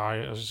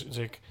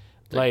 Isaac,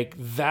 like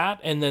that,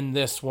 and then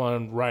this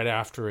one right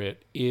after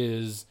it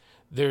is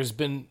there's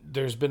been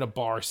a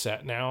bar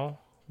set now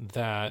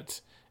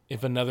that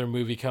if another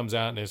movie comes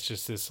out and it's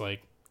just this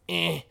like,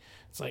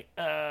 it's like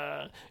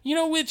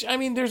which, I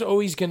mean, there's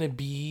always gonna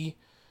be,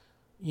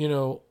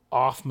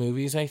 off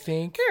movies, I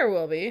think. There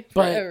will be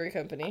for every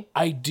company.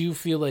 I do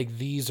feel like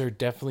these are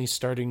definitely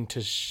starting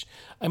to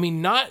I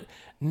mean,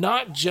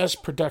 not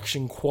just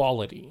production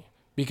quality,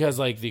 because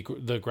like the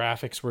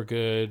graphics were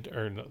good,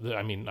 or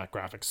I mean, not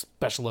graphics,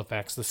 special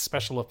effects. The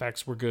special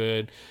effects were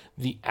good.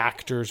 The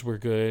actors were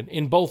good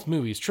in both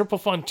movies. Triple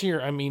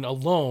Frontier, I mean,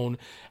 alone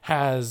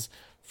has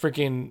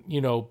freaking,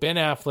 Ben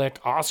Affleck,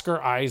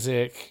 Oscar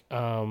Isaac,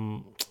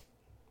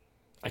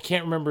 I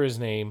can't remember his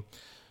name.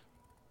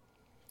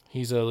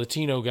 He's a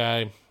Latino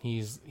guy.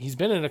 He's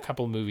been in a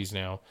couple movies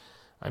now.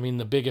 I mean,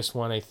 the biggest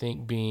one, I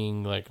think,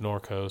 being like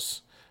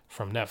Narcos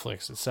from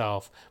Netflix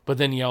itself. But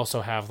then you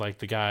also have like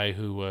the guy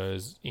who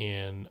was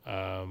in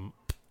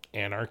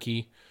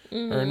Anarchy,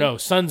 or no,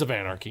 Sons of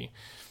Anarchy.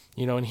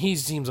 And he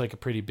seems like a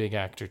pretty big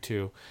actor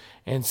too.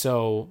 And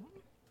so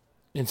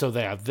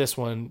they have this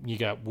one. You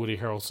got Woody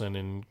Harrelson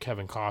and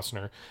Kevin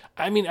Costner.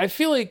 I mean, I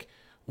feel like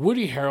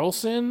Woody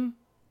Harrelson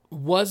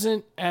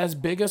wasn't as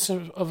big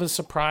of a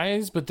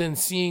surprise, but then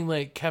seeing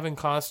like Kevin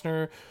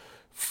Costner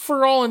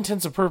for all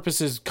intents and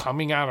purposes,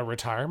 coming out of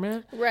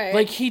retirement. Right.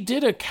 Like, he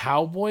did a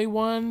cowboy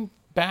one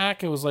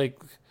back. It was like,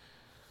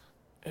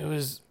 it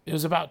was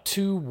about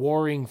two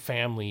warring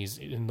families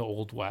in the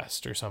Old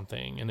West or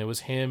something. And it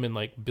was him and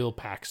like Bill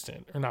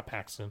Paxton, or not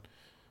Paxton,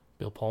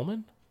 Bill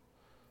Pullman?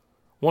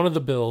 One of the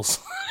Bills.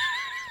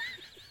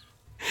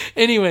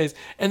 Anyways,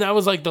 and that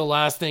was like the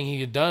last thing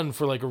he had done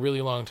for like a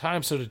really long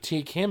time. So to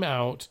take him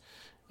out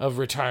of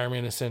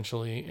retirement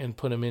essentially and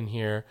put him in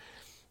here,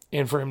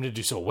 and for him to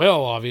do so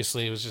well,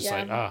 obviously, it was just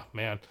like,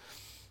 man.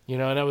 You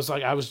know, and I was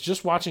like, I was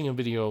just watching a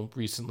video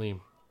recently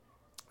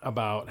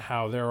about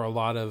how there are a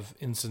lot of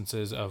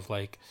instances of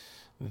like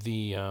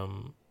the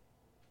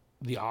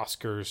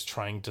Oscars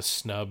trying to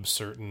snub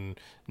certain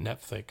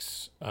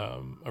Netflix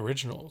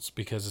originals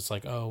because it's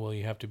like, oh, well,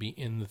 you have to be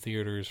in the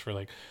theaters for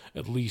like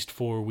at least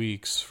 4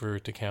 weeks for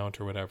it to count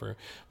or whatever.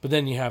 But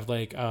then you have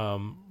like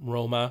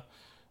Roma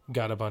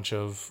got a bunch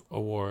of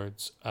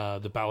awards.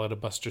 The Ballad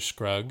of Buster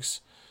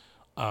Scruggs,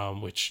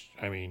 which,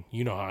 I mean,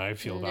 you know how I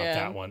feel about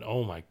that one.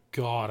 Oh my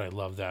God, I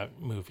love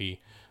that movie.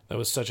 That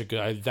was such a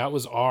good, that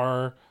was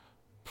our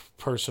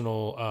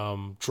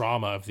personal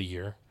drama of the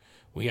year.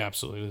 We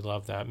absolutely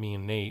love that, me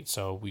and Nate,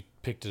 so we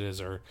picked it as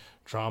our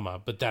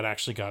drama. But that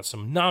actually got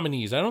some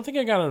nominees. I don't think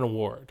I got an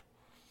award.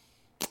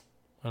 I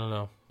don't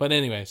know. But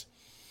anyways,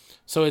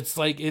 so it's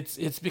like,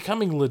 it's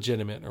becoming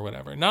legitimate or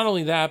whatever. Not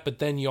only that, but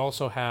then you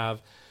also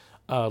have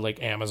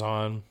like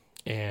Amazon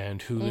and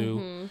Hulu.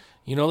 Mm-hmm.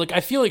 You know, like I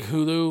feel like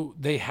Hulu,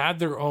 they had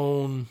their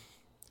own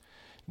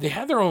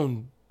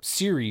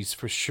series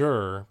for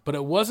sure, but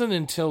it wasn't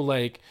until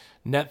like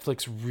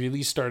Netflix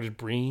really started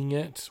bringing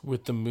it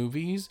with the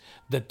movies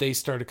that they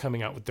started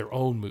coming out with their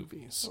own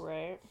movies.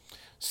 Right.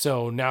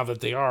 So now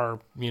that they are,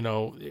 you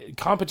know,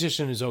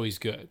 competition is always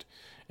good.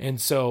 And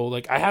so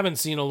like I haven't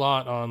seen a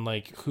lot on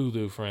like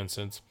Hulu, for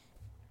instance,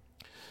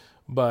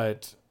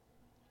 but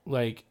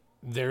like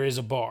there is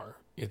a bar.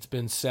 It's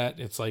been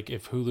set. It's like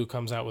if Hulu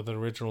comes out with an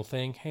original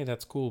thing, hey,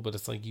 that's cool, but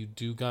it's like you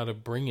do got to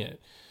bring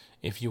it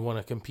if you want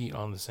to compete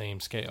on the same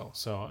scale.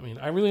 So, I mean,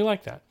 I really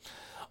like that.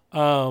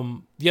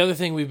 The other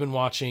thing we've been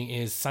watching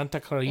is Santa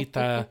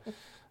Clarita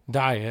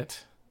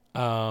Diet,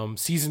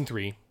 season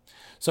 3.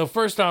 So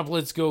first off,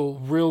 let's go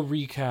real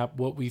recap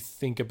what we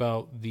think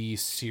about the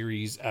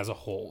series as a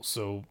whole.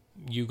 So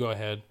you go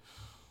ahead.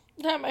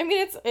 I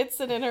mean, it's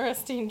an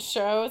interesting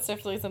show. It's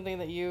definitely something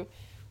that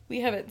we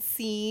haven't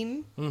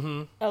seen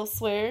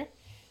elsewhere.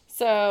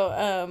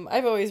 So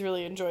I've always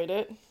really enjoyed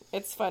it.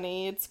 It's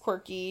funny. It's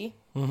quirky.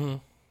 Mm-hmm.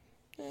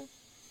 Yeah.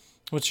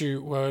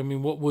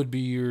 What would be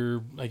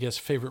your, I guess,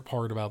 favorite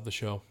part about the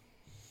show?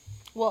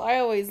 Well, I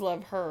always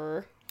love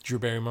her. Drew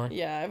Barrymore?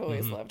 Yeah, I've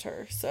always loved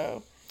her.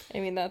 So, I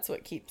mean, that's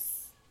what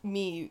keeps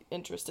me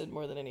interested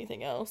more than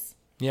anything else.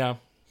 Yeah.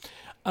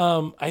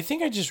 I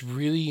think I just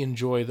really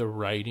enjoy the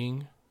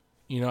writing.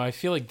 You know, I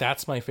feel like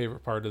that's my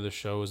favorite part of the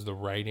show is the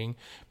writing,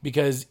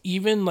 because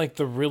even like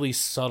the really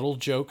subtle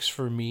jokes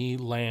for me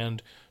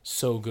land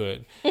so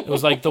good. It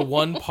was like the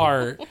one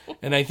part,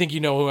 and I think you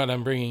know what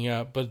I'm bringing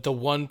up, but the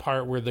one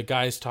part where the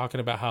guy's talking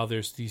about how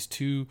there's these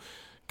two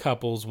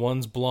couples,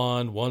 one's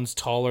blonde, one's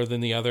taller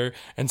than the other,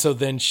 and so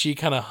then she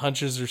kind of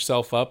hunches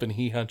herself up and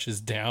he hunches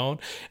down,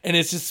 and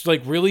it's just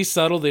like really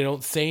subtle. They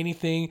don't say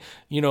anything,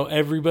 you know,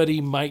 everybody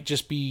might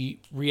just be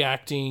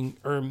reacting,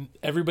 or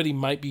everybody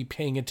might be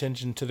paying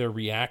attention to their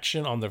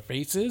reaction on their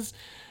faces,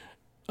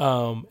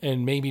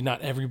 and maybe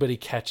not everybody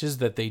catches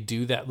that they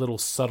do that little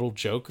subtle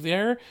joke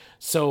there.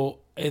 So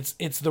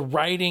it's the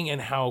writing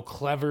and how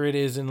clever it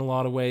is in a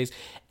lot of ways.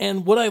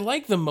 And what I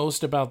like the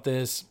most about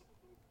this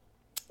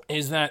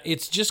is that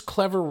it's just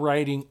clever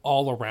writing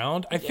all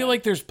around. I feel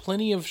like there's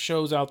plenty of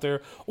shows out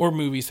there, or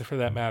movies for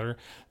that matter,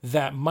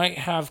 that might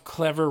have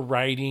clever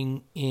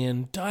writing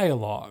in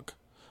dialogue,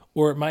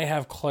 or it might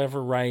have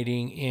clever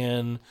writing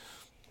in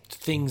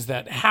things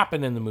that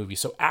happen in the movie,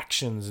 so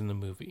actions in the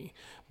movie.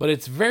 But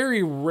it's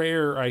very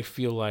rare, I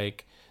feel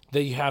like,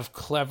 that you have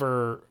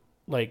clever,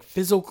 like,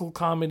 physical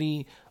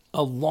comedy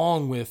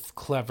along with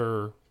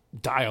clever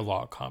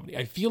dialogue comedy.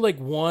 I feel like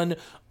one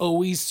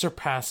always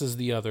surpasses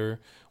the other,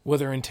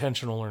 whether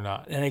intentional or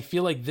not. And I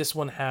feel like this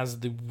one has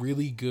the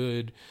really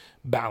good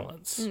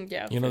balance.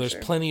 Yeah, you know, there's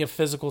sure. plenty of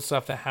physical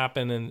stuff that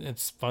happen and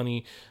it's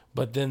funny,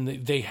 but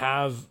then they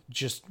have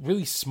just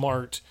really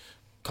smart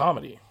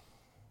comedy.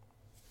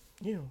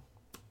 Yeah.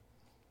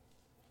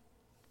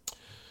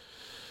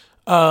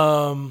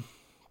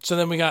 So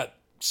then we got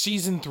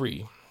season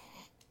 3.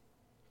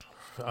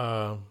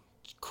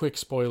 Quick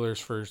spoilers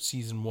for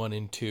season 1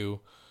 and 2.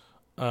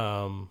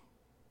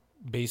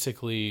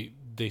 Basically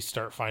they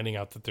start finding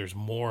out that there's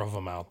more of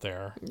them out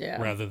there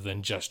rather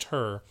than just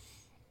her.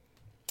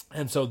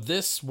 And so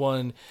this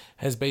one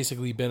has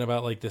basically been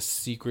about like the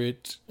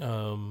secret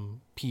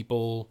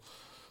people,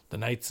 the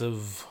Knights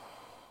of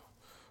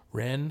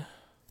Ren.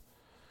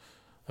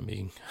 I'm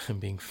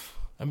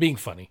being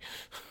funny.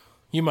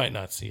 You might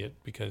not see it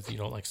because you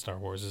don't like Star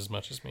Wars as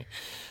much as me.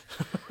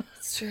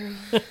 It's true.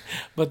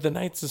 But the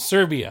Knights of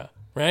Serbia,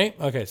 right?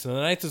 Okay, so the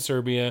Knights of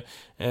Serbia,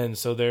 and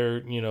so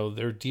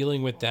they're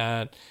dealing with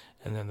that,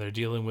 and then they're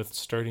dealing with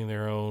starting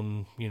their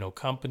own,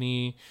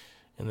 company,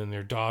 and then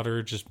their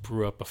daughter just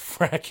brew up a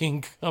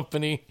fracking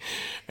company.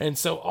 And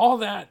so all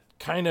that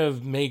kind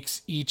of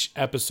makes each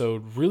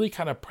episode really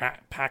kind of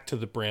packed to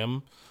the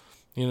brim.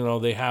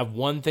 They have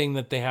one thing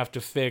that they have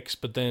to fix,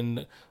 but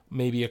then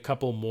maybe a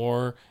couple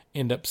more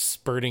end up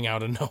spurting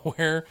out of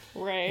nowhere.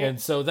 Right. And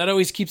so that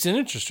always keeps it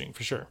interesting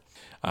for sure.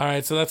 All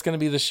right, so that's going to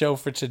be the show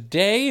for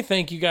today.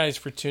 Thank you guys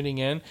for tuning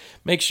in.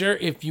 Make sure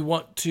if you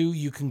want to,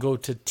 you can go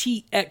to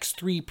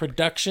TX3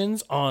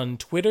 Productions on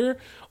Twitter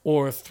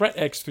or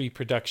ThreatX3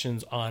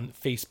 Productions on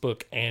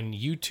Facebook and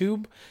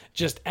YouTube.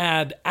 Just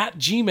add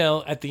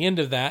 @Gmail at the end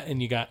of that,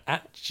 and you got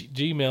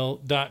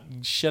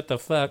 @gmail.shut the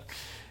fuck.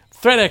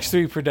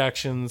 ThreatX3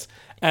 Productions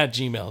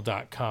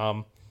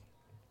 @gmail.com.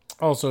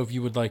 Also, if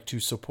you would like to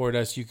support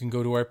us, you can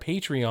go to our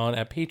Patreon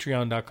at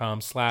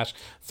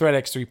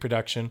patreon.com/ThreatX3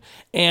 Production.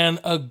 And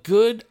a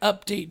good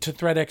update to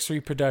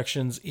ThreatX3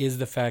 Productions is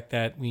the fact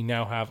that we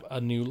now have a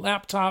new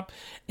laptop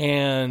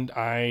and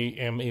I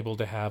am able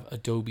to have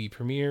Adobe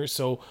Premiere.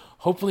 So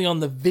hopefully on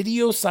the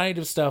video side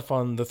of stuff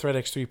on the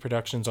ThreatX3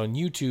 Productions on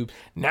YouTube,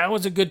 now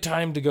is a good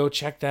time to go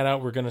check that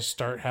out. We're going to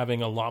start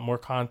having a lot more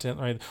content.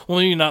 Right? Well,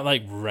 maybe not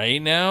like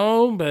right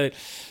now, but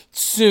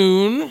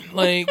soon,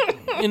 like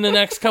in the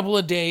next couple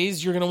of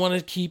days, you're going to want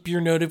to keep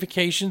your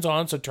notifications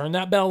on. So turn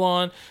that bell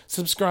on,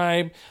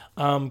 subscribe,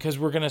 because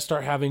we're going to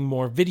start having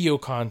more video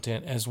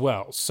content as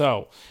well.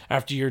 So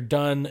after you're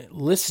done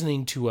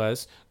listening to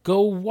us, go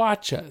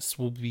watch us.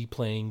 We'll be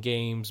playing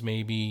games,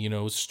 maybe,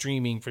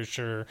 streaming for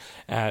sure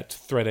at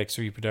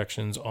ThreatX3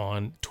 Productions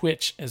on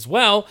Twitch as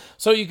well.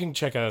 So you can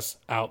check us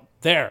out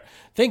there.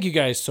 Thank you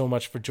guys so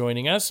much for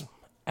joining us.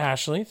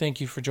 Ashley,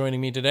 thank you for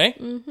joining me today.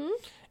 Mm-hmm.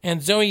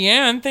 And Zoe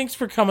Ann, thanks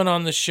for coming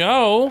on the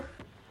show.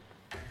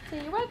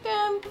 You're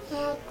welcome.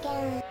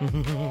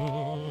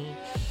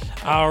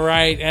 All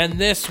right, and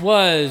this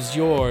was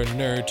your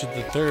Nerd to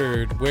the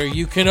Third, where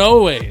you can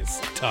always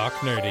talk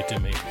nerdy to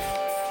me.